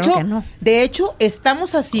legal. De hecho,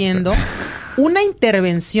 estamos haciendo una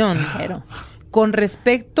intervención con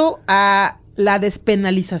respecto a la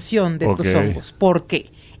despenalización de estos hongos. ¿Por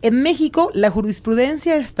qué? En México, la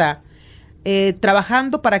jurisprudencia está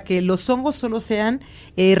trabajando para que los hongos solo sean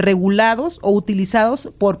regulados o utilizados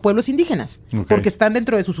por pueblos indígenas, porque están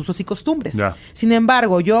dentro de sus usos y costumbres. Ya. Sin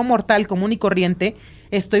embargo, yo, mortal común y corriente,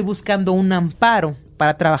 estoy buscando un amparo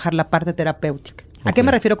para trabajar la parte terapéutica. ¿A qué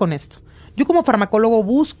me refiero con esto? Yo como farmacólogo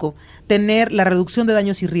busco tener la reducción de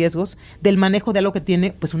daños y riesgos del manejo de algo que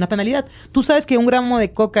tiene pues una penalidad. Tú sabes que 1 gramo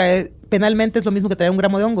de coca penalmente es lo mismo que traer 1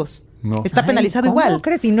 gramo de hongos. No. Está penalizado igual. ¿Cómo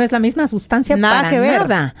crees? Y no es la misma sustancia nada para que ver.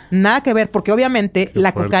 Nada que ver, porque obviamente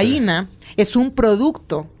la cocaína es un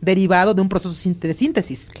producto derivado de un proceso de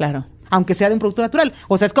síntesis. Claro. Aunque sea de un producto natural.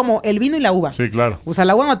 O sea, es como el vino y la uva. Sí, claro. O sea,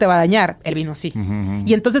 la uva no te va a dañar, el vino sí.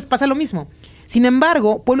 Y entonces pasa lo mismo. Sin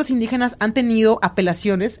embargo, pueblos indígenas han tenido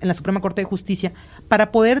apelaciones en la Suprema Corte de Justicia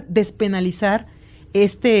para poder despenalizar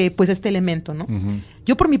este elemento, ¿no?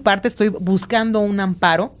 Yo por mi parte estoy buscando un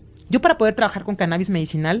amparo. Yo para poder trabajar con cannabis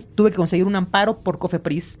medicinal tuve que conseguir un amparo por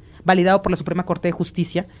COFEPRIS, validado por la Suprema Corte de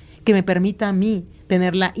Justicia, que me permita a mí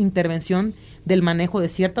tener la intervención del manejo de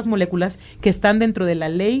ciertas moléculas que están dentro de la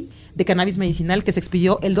ley de cannabis medicinal que se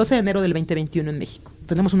expidió el 12 de enero del 2021 en México.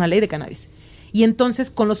 Tenemos una ley de cannabis. Y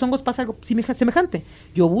entonces con los hongos pasa algo semejante.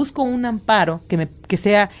 Yo busco un amparo que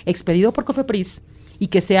sea expedido por COFEPRIS y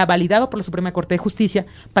que sea validado por la Suprema Corte de Justicia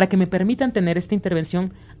para que me permitan tener esta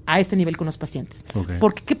intervención a este nivel con los pacientes.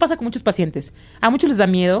 Porque ¿qué pasa con muchos pacientes? A muchos les da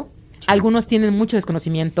miedo. Sí. Algunos tienen mucho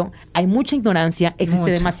desconocimiento, hay mucha ignorancia, existe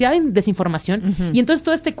demasiada desinformación y entonces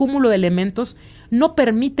todo este cúmulo de elementos no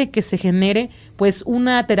permite que se genere pues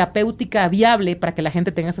una terapéutica viable para que la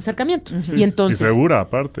gente tenga este acercamiento. Y entonces, y segura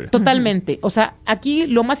aparte. Totalmente. O sea, aquí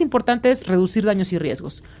lo más importante es reducir daños y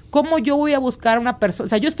riesgos. ¿Cómo yo voy a buscar una persona? O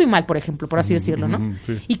sea, yo estoy mal, por ejemplo, por así decirlo, ¿no?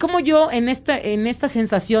 Sí. Y cómo yo en esta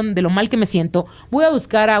sensación de lo mal que me siento, voy a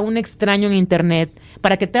buscar a un extraño en internet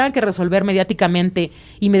para que tenga que resolver mediáticamente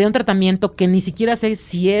y me dé un tratamiento tratamiento que ni siquiera sé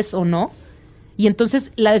si es o no. Y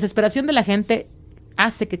entonces la desesperación de la gente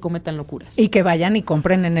hace que cometan locuras. Y que vayan y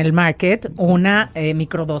compren en el market una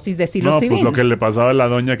microdosis de psilocibina. No, pues lo que le pasaba a la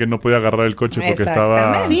doña que no podía agarrar el coche porque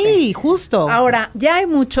estaba... Sí, justo. Ahora, ya hay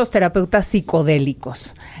muchos terapeutas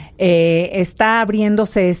psicodélicos. Está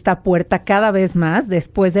abriéndose esta puerta cada vez más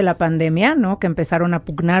después de la pandemia, ¿no? Que empezaron a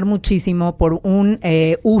pugnar muchísimo por un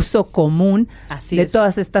uso común de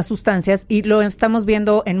todas estas sustancias, y lo estamos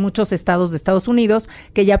viendo en muchos estados de Estados Unidos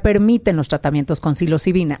que ya permiten los tratamientos con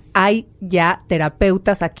psilocibina. Hay ya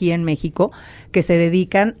terapeutas aquí en México que se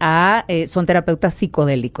dedican a, son terapeutas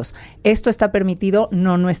psicodélicos. ¿Esto está permitido?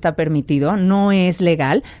 No está permitido, no es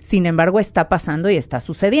legal, sin embargo está pasando y está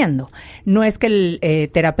sucediendo. No es que el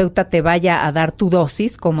terapeuta te vaya a dar tu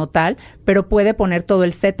dosis como tal, pero puede poner todo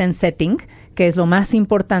el setting, que es lo más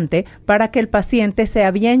importante, para que el paciente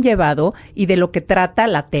sea bien llevado y de lo que trata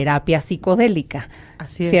la terapia psicodélica.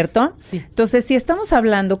 Así es. ¿Cierto? Sí. Entonces, si estamos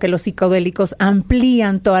hablando que los psicodélicos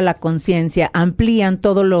amplían toda la conciencia, amplían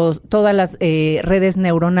todas las redes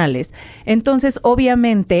neuronales, entonces,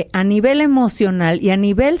 obviamente, a nivel emocional y a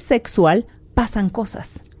nivel sexual, pasan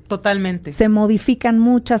cosas. Totalmente. Se modifican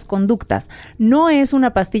muchas conductas. No es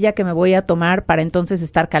una pastilla que me voy a tomar para entonces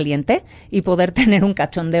estar caliente y poder tener un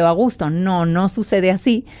cachondeo a gusto. No sucede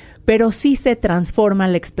así, pero sí se transforma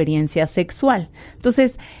la experiencia sexual.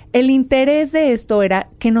 Entonces, el interés de esto era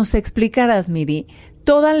que nos explicaras, Miri,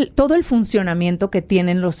 todo el funcionamiento que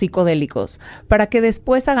tienen los psicodélicos, para que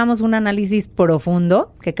después hagamos un análisis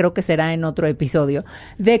profundo, que creo que será en otro episodio,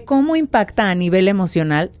 de cómo impacta a nivel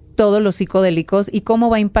emocional todos los psicodélicos y cómo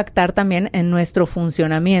va a impactar también en nuestro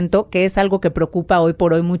funcionamiento, que es algo que preocupa hoy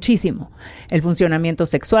por hoy muchísimo. El funcionamiento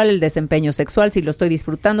sexual, el desempeño sexual, si lo estoy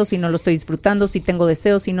disfrutando, si no lo estoy disfrutando, si tengo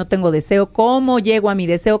deseo, si no tengo deseo, cómo llego a mi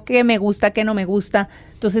deseo, qué me gusta, qué no me gusta.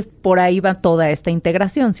 Entonces, por ahí va toda esta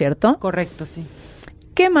integración, ¿cierto? Correcto, sí.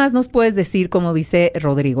 ¿Qué más nos puedes decir, como dice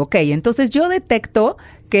Rodrigo? Ok, entonces yo detecto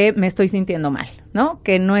que me estoy sintiendo mal, ¿no?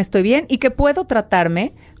 Que no estoy bien y que puedo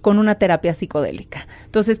tratarme con una terapia psicodélica.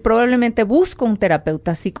 Entonces, probablemente busco un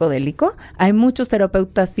terapeuta psicodélico. Hay muchos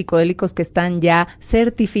terapeutas psicodélicos que están ya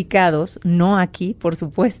certificados, no aquí, por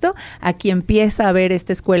supuesto. Aquí empieza a haber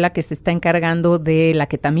esta escuela que se está encargando de la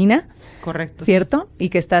ketamina. Correcto. ¿Cierto? Sí. Y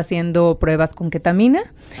que está haciendo pruebas con ketamina.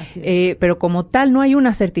 Así es. Pero como tal, no hay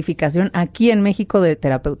una certificación aquí en México de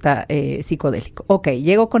terapeuta psicodélico. Ok,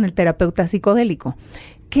 llego con el terapeuta psicodélico.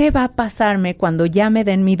 ¿Qué va a pasarme cuando ya me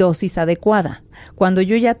den mi dosis adecuada? Cuando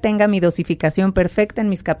yo ya tenga mi dosificación perfecta en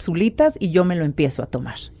mis capsulitas y yo me lo empiezo a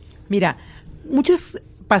tomar. Mira, muchos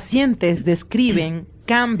pacientes describen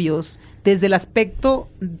cambios desde el aspecto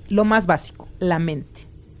lo más básico, la mente.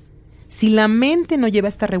 Si la mente no lleva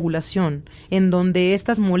esta regulación en donde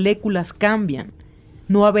estas moléculas cambian,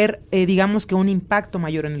 no va a haber, digamos que un impacto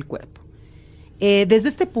mayor en el cuerpo. Desde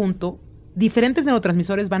este punto, diferentes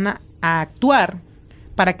neurotransmisores van a actuar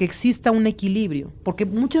para que exista un equilibrio, porque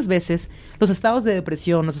muchas veces los estados de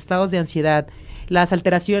depresión, los estados de ansiedad, las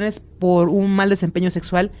alteraciones por un mal desempeño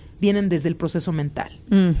sexual vienen desde el proceso mental.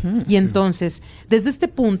 Uh-huh. Y entonces, desde este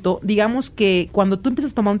punto, digamos que cuando tú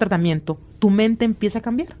empiezas a tomar un tratamiento, tu mente empieza a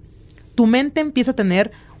cambiar. Tu mente empieza a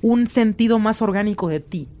tener un sentido más orgánico de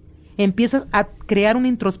ti. Empiezas a crear una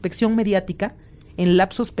introspección mediática en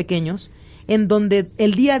lapsos pequeños, en donde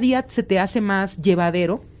el día a día se te hace más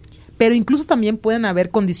llevadero, pero incluso también pueden haber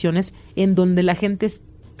condiciones en donde la gente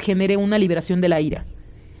genere una liberación de la ira.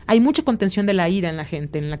 Hay mucha contención de la ira en la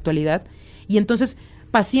gente en la actualidad, y entonces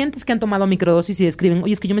pacientes que han tomado microdosis y describen,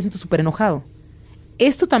 oye, es que yo me siento súper enojado.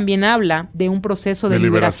 Esto también habla de un proceso de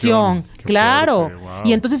liberación. Claro. Fuerte, wow.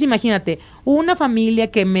 Y entonces imagínate, una familia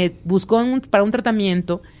que me buscó para un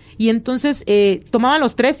tratamiento y entonces tomaban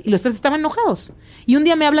los tres y los tres estaban enojados. Y un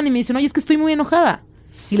día me hablan y me dicen, oye, es que estoy muy enojada.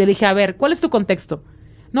 Y le dije, a ver, ¿cuál es tu contexto?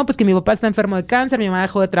 No, pues que mi papá está enfermo de cáncer, mi mamá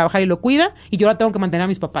dejó de trabajar y lo cuida, y yo ahora tengo que mantener a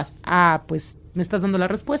mis papás. Ah, pues me estás dando la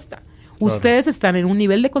respuesta. Claro. Ustedes están en un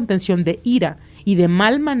nivel de contención de ira y de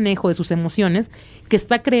mal manejo de sus emociones que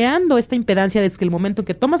está creando esta impedancia desde el momento en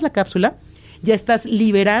que tomas la cápsula, ya estás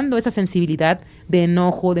liberando esa sensibilidad de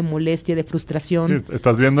enojo, de molestia, de frustración. Sí,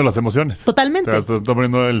 estás viendo las emociones. Totalmente. Estás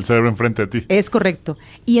poniendo el cerebro enfrente de ti. Es correcto.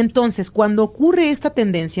 Y entonces, cuando ocurre esta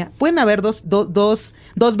tendencia, pueden haber dos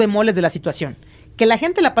bemoles de la situación. Que la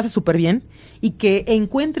gente la pase súper bien y que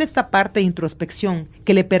encuentre esta parte de introspección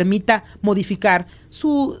que le permita modificar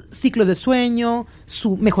sus ciclos de sueño,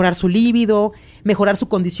 mejorar su líbido, mejorar su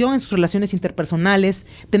condición en sus relaciones interpersonales,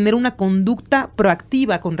 tener una conducta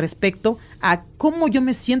proactiva con respecto a cómo yo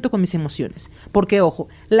me siento con mis emociones. Porque, ojo,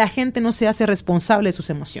 la gente no se hace responsable de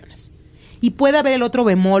sus emociones. Y puede haber el otro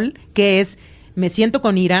bemol que es, me siento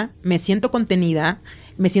con ira, me siento contenida,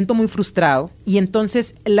 me siento muy frustrado y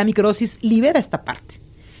entonces la microdosis libera esta parte.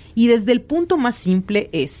 Y desde el punto más simple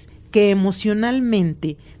es que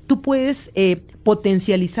emocionalmente tú puedes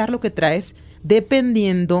potencializar lo que traes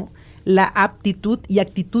dependiendo la aptitud y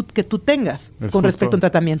actitud que tú tengas con respecto a un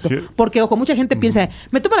tratamiento. Sí. Porque, ojo, mucha gente piensa,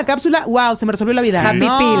 me tomo la cápsula, wow, se me resolvió la vida. Happy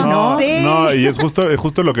pill, ¿no? Sí. No, y es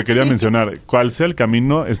justo lo que quería mencionar. Cual sea el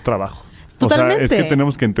camino, es trabajo. Totalmente. O sea, es que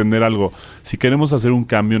tenemos que entender algo. Si queremos hacer un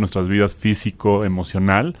cambio en nuestras vidas físico,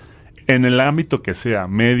 emocional, en el ámbito que sea,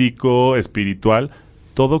 médico, espiritual,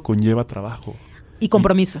 todo conlleva trabajo. Y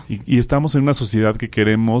compromiso. Y estamos en una sociedad que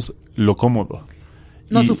queremos lo cómodo.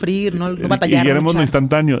 No sufrir, no batallar. Y queremos lo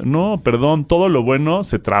instantáneo. No, perdón, todo lo bueno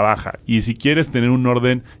se trabaja. Y si quieres tener un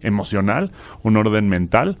orden emocional, un orden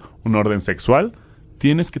mental, un orden sexual,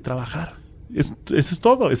 tienes que trabajar. Eso es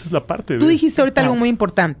todo, esa es la parte. Tú dijiste ahorita algo muy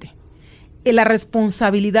importante. La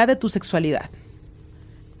responsabilidad de tu sexualidad.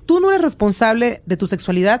 Tú no eres responsable de tu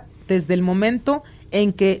sexualidad desde el momento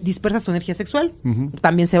en que dispersas tu energía sexual. Uh-huh.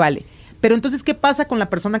 También se vale. Pero entonces, ¿qué pasa con la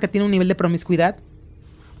persona que tiene un nivel de promiscuidad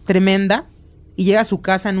tremenda y llega a su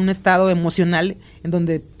casa en un estado emocional en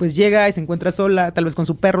donde pues llega y se encuentra sola, tal vez con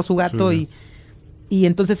su perro, su gato, sí, y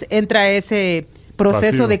entonces entra ese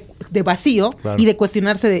proceso de vacío, claro, y de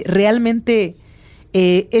cuestionarse de realmente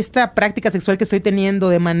esta práctica sexual que estoy teniendo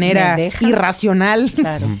de manera irracional,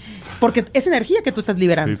 claro, porque es energía que tú estás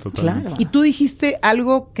liberando. Sí, claro. Y tú dijiste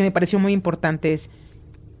algo que me pareció muy importante, es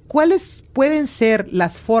 ¿cuáles pueden ser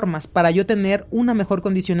las formas para yo tener una mejor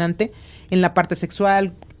condicionante en la parte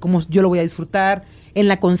sexual, cómo yo lo voy a disfrutar, en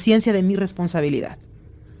la conciencia de mi responsabilidad?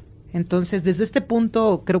 Entonces, desde este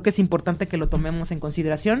punto, creo que es importante que lo tomemos en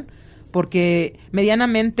consideración, porque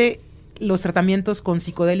medianamente los tratamientos con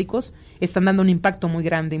psicodélicos están dando un impacto muy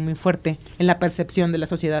grande y muy fuerte en la percepción de la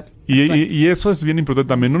sociedad. Y eso es bien importante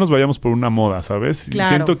también. No nos vayamos por una moda, ¿sabes? Claro.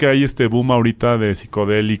 Siento que hay este boom ahorita de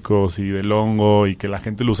psicodélicos y del hongo y que la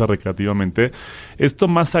gente lo usa recreativamente. Esto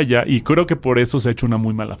más allá, y creo que por eso se ha hecho una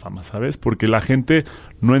muy mala fama, ¿sabes? Porque la gente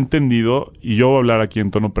no ha entendido, y yo voy a hablar aquí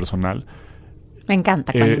en tono personal. Me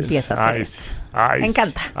encanta cuando empiezas a hacer eso. Me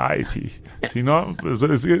encanta. Ay, sí. Si no,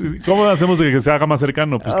 pues, ¿cómo hacemos de que se haga más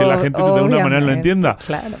cercano? Pues que la gente de una manera lo entienda.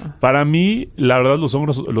 Claro. Para mí, la verdad, los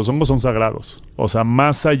hongos son sagrados. O sea,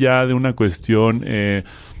 más allá de una cuestión que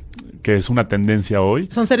es una tendencia hoy.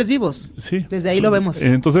 Son seres vivos. Sí. Desde ahí lo vemos.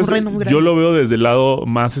 Entonces, yo lo veo desde el lado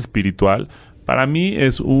más espiritual. Para mí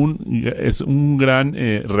es un gran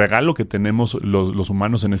regalo que tenemos los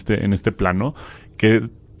humanos en este plano, que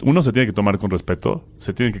uno se tiene que tomar con respeto,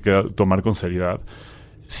 se tiene que tomar con seriedad.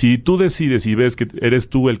 Si tú decides y ves que eres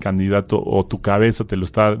tú el candidato o tu cabeza te lo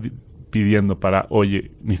está pidiendo para,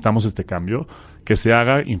 oye, necesitamos este cambio, que se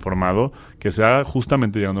haga informado, que se haga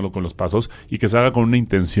justamente llegándolo con los pasos y que se haga con una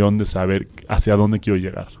intención de saber hacia dónde quiero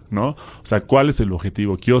llegar, ¿no? O sea, ¿cuál es el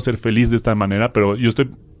objetivo? Quiero ser feliz de esta manera, pero yo estoy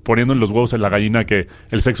poniendo en los huevos en la gallina que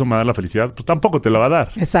el sexo me da la felicidad, pues tampoco te la va a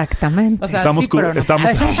dar. Exactamente. O sea, estamos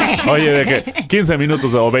oye, de que 15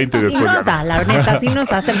 minutos o 20 así después. Nos da, la neta, sí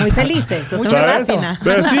nos hace muy felices. Mucha ráfina.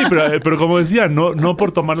 Pero sí, pero como decía, no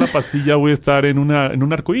por tomar la pastilla voy a estar en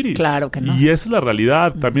un arcoíris. Claro que no. Y esa es la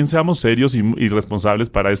realidad. También seamos serios y responsables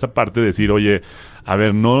para esa parte de decir, oye, a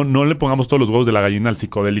ver, no le pongamos todos los huevos de la gallina al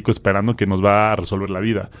psicodélico esperando que nos va a resolver la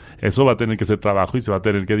vida. Eso va a tener que ser trabajo y se va a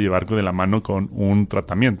tener que llevar de la mano con un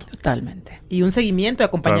tratamiento. Totalmente. Y un seguimiento y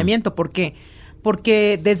acompañamiento. Claro. ¿Por qué?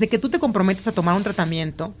 Porque desde que tú te comprometes a tomar un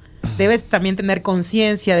tratamiento, debes también tener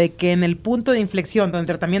conciencia de que en el punto de inflexión donde el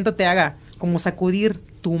tratamiento te haga como sacudir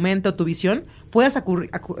tu mente o tu visión, puedas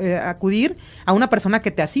acudir a una persona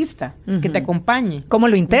que te asista, que te acompañe. ¿Cómo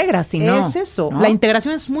lo integras si no? Es eso. ¿No? La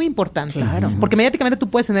integración es muy importante. Claro. Porque mediáticamente tú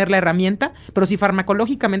puedes tener la herramienta, pero si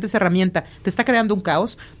farmacológicamente esa herramienta te está creando un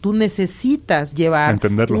caos, tú necesitas llevar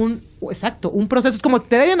entenderlo. un proceso. Es como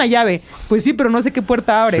te dan una llave. Pues sí, pero no sé qué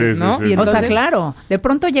puerta abre, sí, ¿no? Sí, y entonces, o sea, claro, de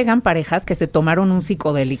pronto llegan parejas que se tomaron un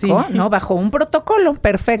psicodélico, sí, ¿no? Bajo un protocolo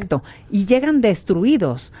perfecto y llegan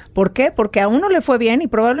destruidos. ¿Por qué? Porque a uno le fue bien y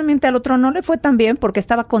probablemente al otro no le fue tan bien porque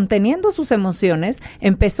estaba conteniendo sus emociones,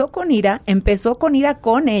 empezó con ira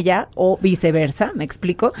con ella o viceversa, ¿me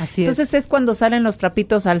explico? Así Entonces es cuando salen los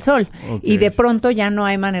trapitos al sol. Okay. Y de pronto ya no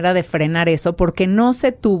hay manera de frenar eso porque no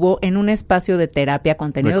se tuvo en un espacio de terapia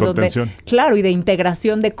contenido donde, claro, y de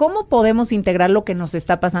integración de cómo podemos integrar lo que nos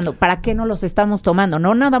está pasando, para qué no los estamos tomando,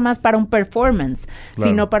 no nada más para un performance,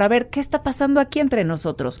 claro, sino para ver qué está pasando aquí entre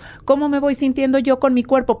nosotros, cómo me voy sintiendo yo con mi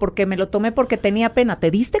cuerpo porque me lo tomé porque tenía pena.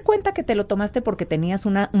 ¿Te diste cuenta que te lo tomaste porque tenías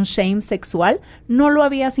un shame sexual? No lo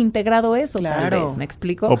habías integrado eso, claro, tal vez, ¿me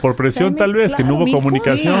explico? O por presión, tal vez, claro, que no hubo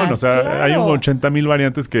comunicación. O sea, claro, hay 80,000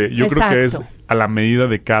 variantes que yo creo que es a la medida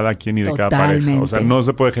de cada quien y de cada pareja. O sea, no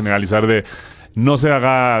se puede generalizar de no se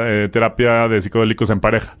haga terapia de psicodélicos en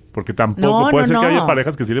pareja, porque tampoco puede ser que haya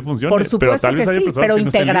parejas que sí le funcione, por supuesto, pero tal vez que haya sí, personas pero que no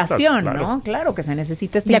estén listas, integración, claro. ¿no? Claro que se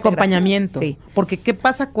necesita esta Y integración. acompañamiento. Sí. Porque ¿qué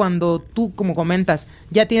pasa cuando tú, como comentas,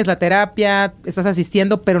 ya tienes la terapia, estás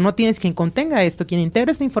asistiendo, pero no tienes quien contenga esto, quien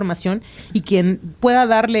integre esta información y quien pueda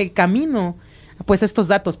darle camino pues a estos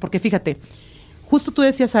datos? Porque fíjate, justo tú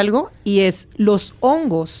decías algo y es, los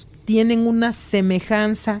hongos tienen una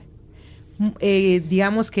semejanza,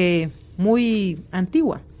 digamos que muy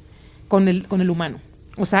antigua con el humano.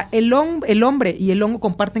 O sea, el hombre y el hongo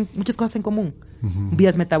comparten muchas cosas en común. Uh-huh.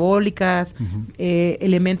 Vías metabólicas, uh-huh.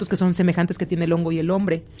 Elementos que son semejantes que tiene el hongo y el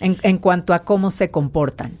hombre. En cuanto a cómo se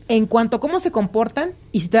comportan. En cuanto a cómo se comportan,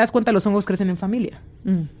 y si te das cuenta, los hongos crecen en familia.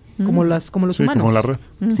 Como los sí, humanos. Como la red.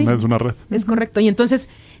 Sí. Es una red. Es correcto. Y entonces,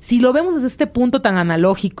 si lo vemos desde este punto tan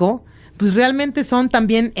analógico, pues realmente son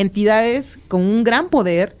también entidades con un gran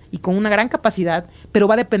poder y con una gran capacidad, pero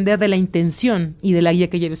va a depender de la intención y de la guía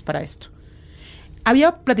que lleves para esto.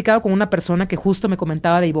 Había platicado con una persona que justo me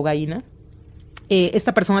comentaba de ibogaína.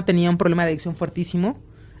 Esta persona tenía un problema de adicción fuertísimo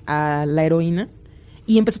a la heroína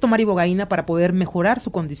y empezó a tomar ibogaína para poder mejorar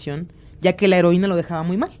su condición, ya que la heroína lo dejaba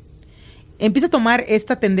muy mal. Empieza a tomar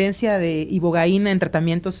esta tendencia de ibogaína en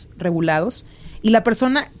tratamientos regulados y la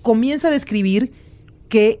persona comienza a describir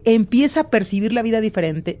que empieza a percibir la vida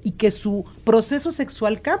diferente y que su proceso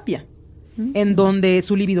sexual cambia, en donde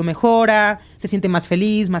su libido mejora, se siente más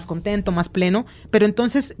feliz, más contento, más pleno, pero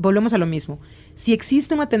entonces volvemos a lo mismo. Si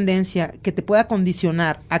existe una tendencia que te pueda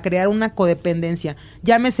condicionar a crear una codependencia,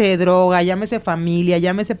 llámese droga, llámese familia,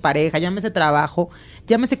 llámese pareja, llámese trabajo,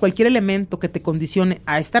 llámese cualquier elemento que te condicione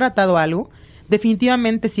a estar atado a algo,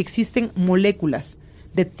 definitivamente si existen moléculas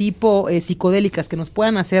de tipo psicodélicas que nos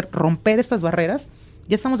puedan hacer romper estas barreras,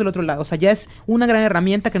 ya estamos del otro lado. O sea, ya es una gran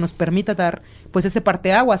herramienta que nos permita dar pues ese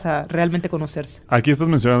parteaguas a realmente conocerse. Aquí estás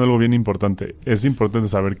mencionando algo bien importante. Es importante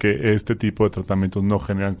saber que este tipo de tratamientos no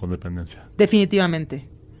generan codependencia. Definitivamente.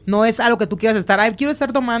 No es algo que tú quieras estar, ay, quiero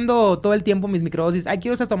estar tomando todo el tiempo mis microdosis, ay,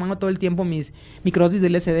 quiero estar tomando todo el tiempo mis microdosis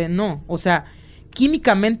del LSD. No, o sea,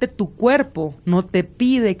 químicamente tu cuerpo no te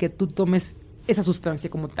pide que tú tomes esa sustancia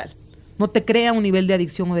como tal. No te crea un nivel de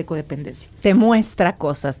adicción o de codependencia. Te muestra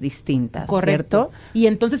cosas distintas, correcto, ¿cierto? Y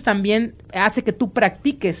entonces también hace que tú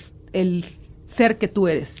practiques el ser que tú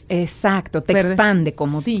eres. Exacto, te expande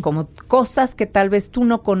como cosas que tal vez tú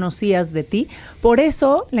no conocías de ti. Por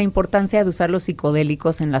eso la importancia de usar los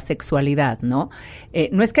psicodélicos en la sexualidad, ¿no?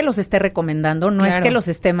 No es que los esté recomendando, no es que los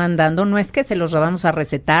esté mandando, no es que se los vamos a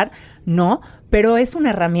recetar, no, pero es una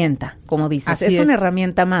herramienta, como dices, Así es una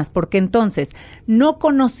herramienta más, porque entonces no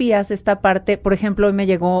conocías esta parte. Por ejemplo, hoy me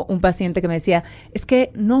llegó un paciente que me decía, es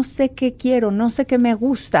que no sé qué quiero, no sé qué me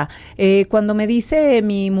gusta. Cuando me dice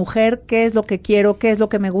mi mujer qué es lo que quiero, qué es lo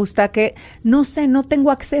que me gusta, que no sé, no tengo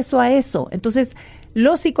acceso a eso. Entonces,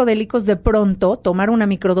 los psicodélicos, de pronto, tomar una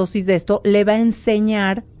microdosis de esto le va a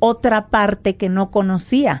enseñar otra parte que no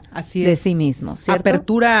conocía de sí mismo, ¿cierto?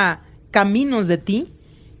 Apertura caminos de ti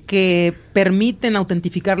que permiten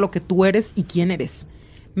autentificar lo que tú eres y quién eres.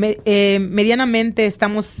 Medianamente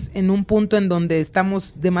estamos en un punto en donde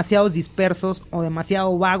estamos demasiado dispersos o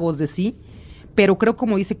demasiado vagos de sí, pero creo,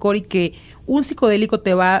 como dice Cori, que un psicodélico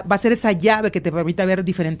va a ser esa llave que te permite ver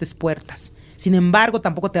diferentes puertas. Sin embargo,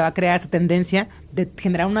 tampoco te va a crear esa tendencia de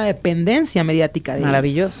generar una dependencia mediática de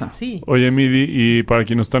Maravilloso. Sí. Oye, Midi, y para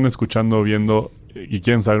quienes nos están escuchando o viendo y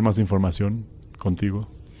quieren saber más información contigo,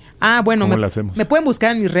 bueno, ¿cómo le hacemos? Me pueden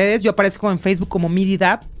buscar en mis redes. Yo aparezco en Facebook como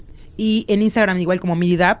MidiDab y en Instagram igual como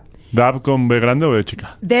MidiDab. ¿Dab con B grande o B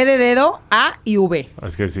chica? D de dedo, A y V.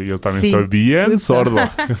 Es que sí, yo también estoy bien sordo.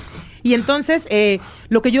 Y entonces,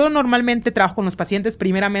 lo que yo normalmente trabajo con los pacientes,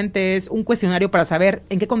 primeramente es un cuestionario para saber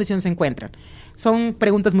en qué condición se encuentran. Son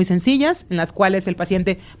preguntas muy sencillas en las cuales el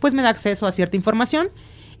paciente pues me da acceso a cierta información.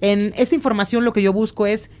 En esta información lo que yo busco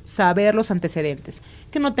es saber los antecedentes,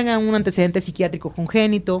 que no tengan un antecedente psiquiátrico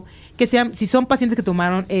congénito, que sean, si son pacientes que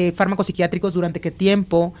tomaron fármacos psiquiátricos durante qué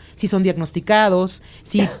tiempo, si son diagnosticados,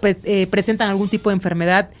 si presentan algún tipo de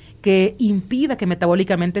enfermedad que impida que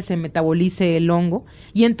metabólicamente se metabolice el hongo.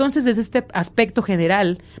 Y entonces desde este aspecto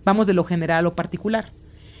general, vamos de lo general a lo particular.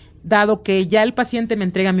 Dado que ya el paciente me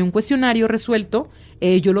entrega a mí un cuestionario resuelto,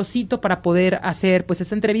 yo lo cito para poder hacer pues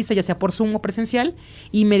esta entrevista, ya sea por Zoom o presencial,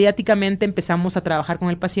 y mediáticamente empezamos a trabajar con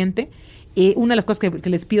el paciente Una de las cosas que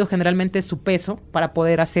les pido generalmente es su peso para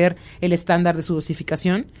poder hacer el estándar de su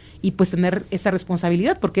dosificación y pues tener esa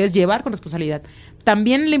responsabilidad, porque es llevar con responsabilidad.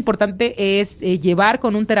 También lo importante es llevar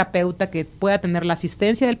con un terapeuta que pueda tener la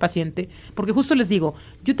asistencia del paciente, porque justo les digo,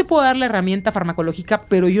 yo te puedo dar la herramienta farmacológica,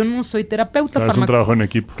 pero yo no soy terapeuta. Claro, es un trabajo en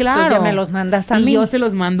equipo. Claro. Entonces ya me los mandas a mí. Y yo se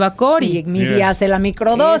los mando a Cori. Y Miri hace la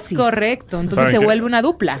microdosis. Es correcto. Entonces se vuelve una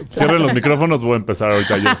dupla. Cierren los micrófonos, voy a empezar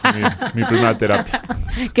ahorita yo mi primera terapia.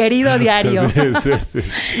 Querido diario. Sí.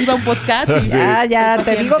 Iba a un podcast y Ya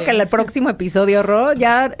te digo que el próximo episodio, Ro,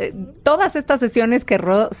 todas estas sesiones que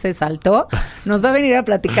Ro se saltó, nos va a venir a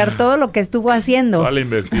platicar todo lo que estuvo haciendo. Toda la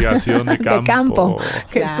investigación de campo.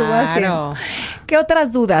 Que estuvo haciendo. ¿Qué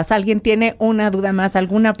otras dudas? ¿Alguien tiene una duda más,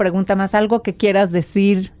 alguna pregunta más, algo que quieras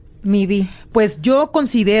decir, Midi? Pues yo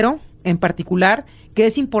considero, en particular, que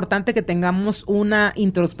es importante que tengamos una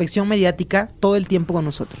introspección mediática todo el tiempo con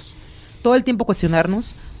nosotros. Todo el tiempo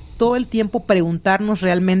cuestionarnos, todo el tiempo preguntarnos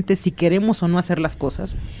realmente si queremos o no hacer las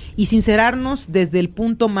cosas y sincerarnos desde el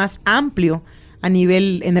punto más amplio a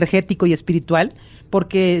nivel energético y espiritual,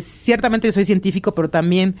 porque ciertamente yo soy científico, pero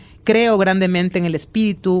también creo grandemente en el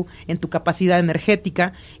espíritu, en tu capacidad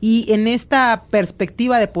energética y en esta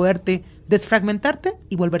perspectiva de poderte desfragmentarte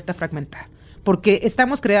y volverte a fragmentar. Porque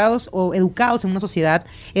estamos creados o educados en una sociedad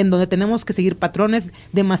en donde tenemos que seguir patrones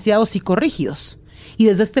demasiado psicorrígidos. Y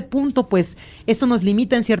desde este punto, pues, esto nos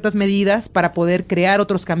limita en ciertas medidas para poder crear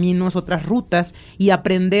otros caminos, otras rutas y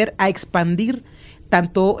aprender a expandir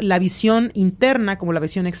tanto la visión interna como la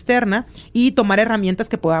visión externa y tomar herramientas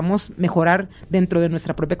que podamos mejorar dentro de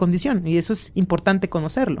nuestra propia condición. Y eso es importante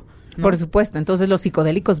conocerlo, ¿no? Por supuesto. Entonces los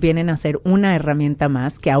psicodélicos vienen a ser una herramienta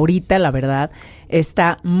más que ahorita, la verdad,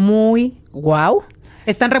 está muy guau.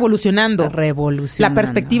 Están revolucionando la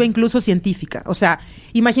perspectiva incluso científica. O sea,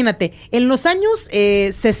 imagínate, en los años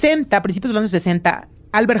 60, principios de los años 60,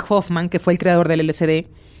 Albert Hoffman, que fue el creador del LSD,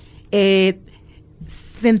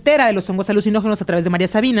 se entera de los hongos alucinógenos a través de María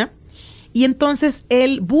Sabina y entonces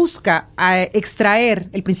él busca extraer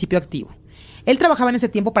el principio activo. Él trabajaba en ese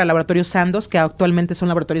tiempo para el laboratorio Sandoz, que actualmente son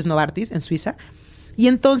laboratorios Novartis en Suiza. Y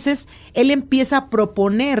entonces él empieza a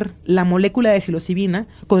proponer la molécula de psilocibina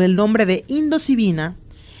con el nombre de indocibina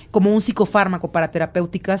como un psicofármaco para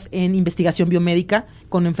terapéuticas en investigación biomédica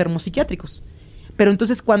con enfermos psiquiátricos. Pero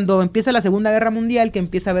entonces cuando empieza la Segunda Guerra Mundial, que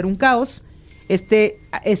empieza a haber un caos, este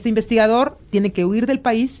investigador tiene que huir del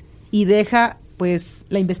país y deja pues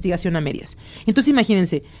la investigación a medias. Entonces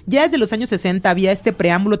imagínense, ya desde los años 60 había este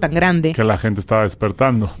preámbulo tan grande. Que la gente estaba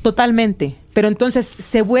despertando. Totalmente. Pero entonces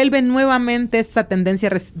se vuelve nuevamente esta tendencia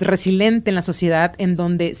resiliente en la sociedad en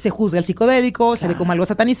donde se juzga el psicodélico, claro, se ve como algo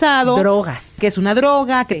satanizado. Drogas. Que es una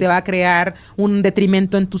droga, sí, que te va a crear un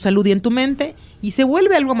detrimento en tu salud y en tu mente. Y se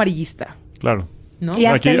vuelve algo amarillista. Claro. ¿No? Y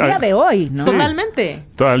hasta el día de hoy, ¿no? Sí. Totalmente.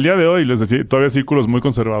 Al día de hoy, les decía, todavía círculos muy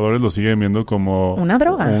conservadores lo siguen viendo como... una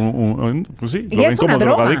droga. Pues sí, y lo ven como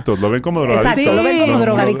drogadictos. Lo ven como drogadictos. Exacto, lo ven como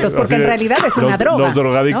drogadictos, porque en realidad es una droga. Los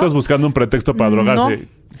drogadictos, ¿no?, buscando un pretexto para drogarse.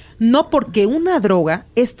 No, porque una droga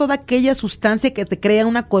es toda aquella sustancia que te crea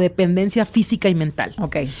una codependencia física y mental.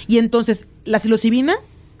 Okay. Y entonces, la psilocibina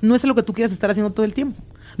no es algo que tú quieras estar haciendo todo el tiempo.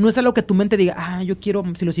 No es algo que tu mente diga, yo quiero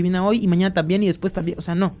psilocibina hoy y mañana también y después también. O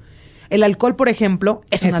sea, no. El alcohol, por ejemplo,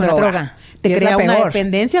 es una droga. Te crea una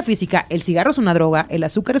dependencia física. El cigarro es una droga, el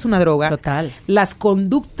azúcar es una droga. Total. Las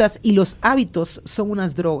conductas y los hábitos son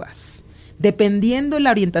unas drogas. Dependiendo de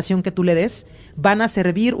la orientación que tú le des, van a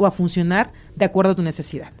servir o a funcionar de acuerdo a tu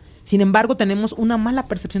necesidad. Sin embargo, tenemos una mala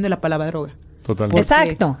percepción de la palabra droga. Totalmente.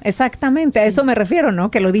 Exacto, exactamente. A eso me refiero,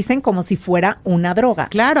 ¿no? Que lo dicen como si fuera una droga.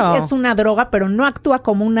 Claro. Sí, es una droga, pero no actúa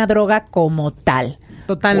como una droga como tal.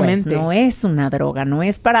 Totalmente. Pues no es una droga, no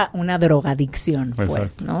es para una drogadicción,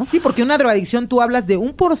 pues, ¿no? Sí, porque una drogadicción, tú hablas de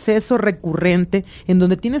un proceso recurrente en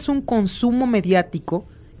donde tienes un consumo mediático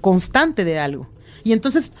constante de algo. Y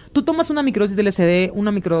entonces tú tomas una microdosis de LSD,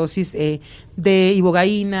 una microdosis de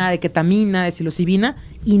ibogaína, de ketamina, de psilocibina,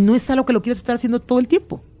 y no es algo que lo quieras estar haciendo todo el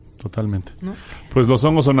tiempo. Totalmente. ¿No? Pues los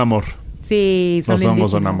hongos son amor. Sí, son lindísimos. Los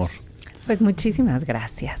hongos son amor. Pues muchísimas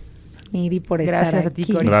gracias, Midi, por gracias estar a ti,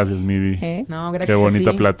 aquí. Cori. Gracias, Midi. No, gracias. Qué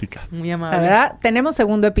bonita a ti. plática. Muy amable. La verdad, tenemos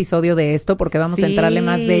segundo episodio de esto porque vamos a entrarle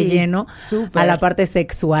más de lleno a la parte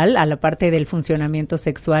sexual, a la parte del funcionamiento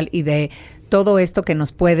sexual y de todo esto que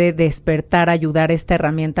nos puede despertar, ayudar esta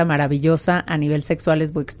herramienta maravillosa a nivel sexual.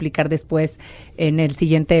 Les voy a explicar después en el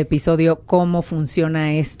siguiente episodio cómo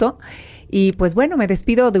funciona esto. Y pues bueno, me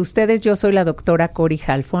despido de ustedes. Yo soy la doctora Cori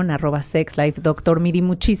Halfon, @SexLife. Doctor Miri,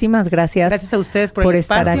 muchísimas gracias. Gracias a ustedes por el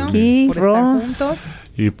estar espacio, aquí, por estar juntos.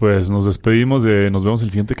 Y pues nos despedimos nos vemos el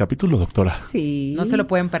siguiente capítulo, doctora. Sí. No se lo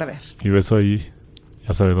pueden perder. Y beso ahí,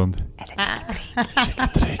 ya sabe dónde.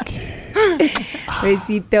 Triqui.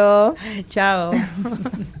 Besito. Chao.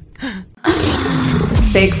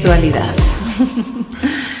 Sexualidad.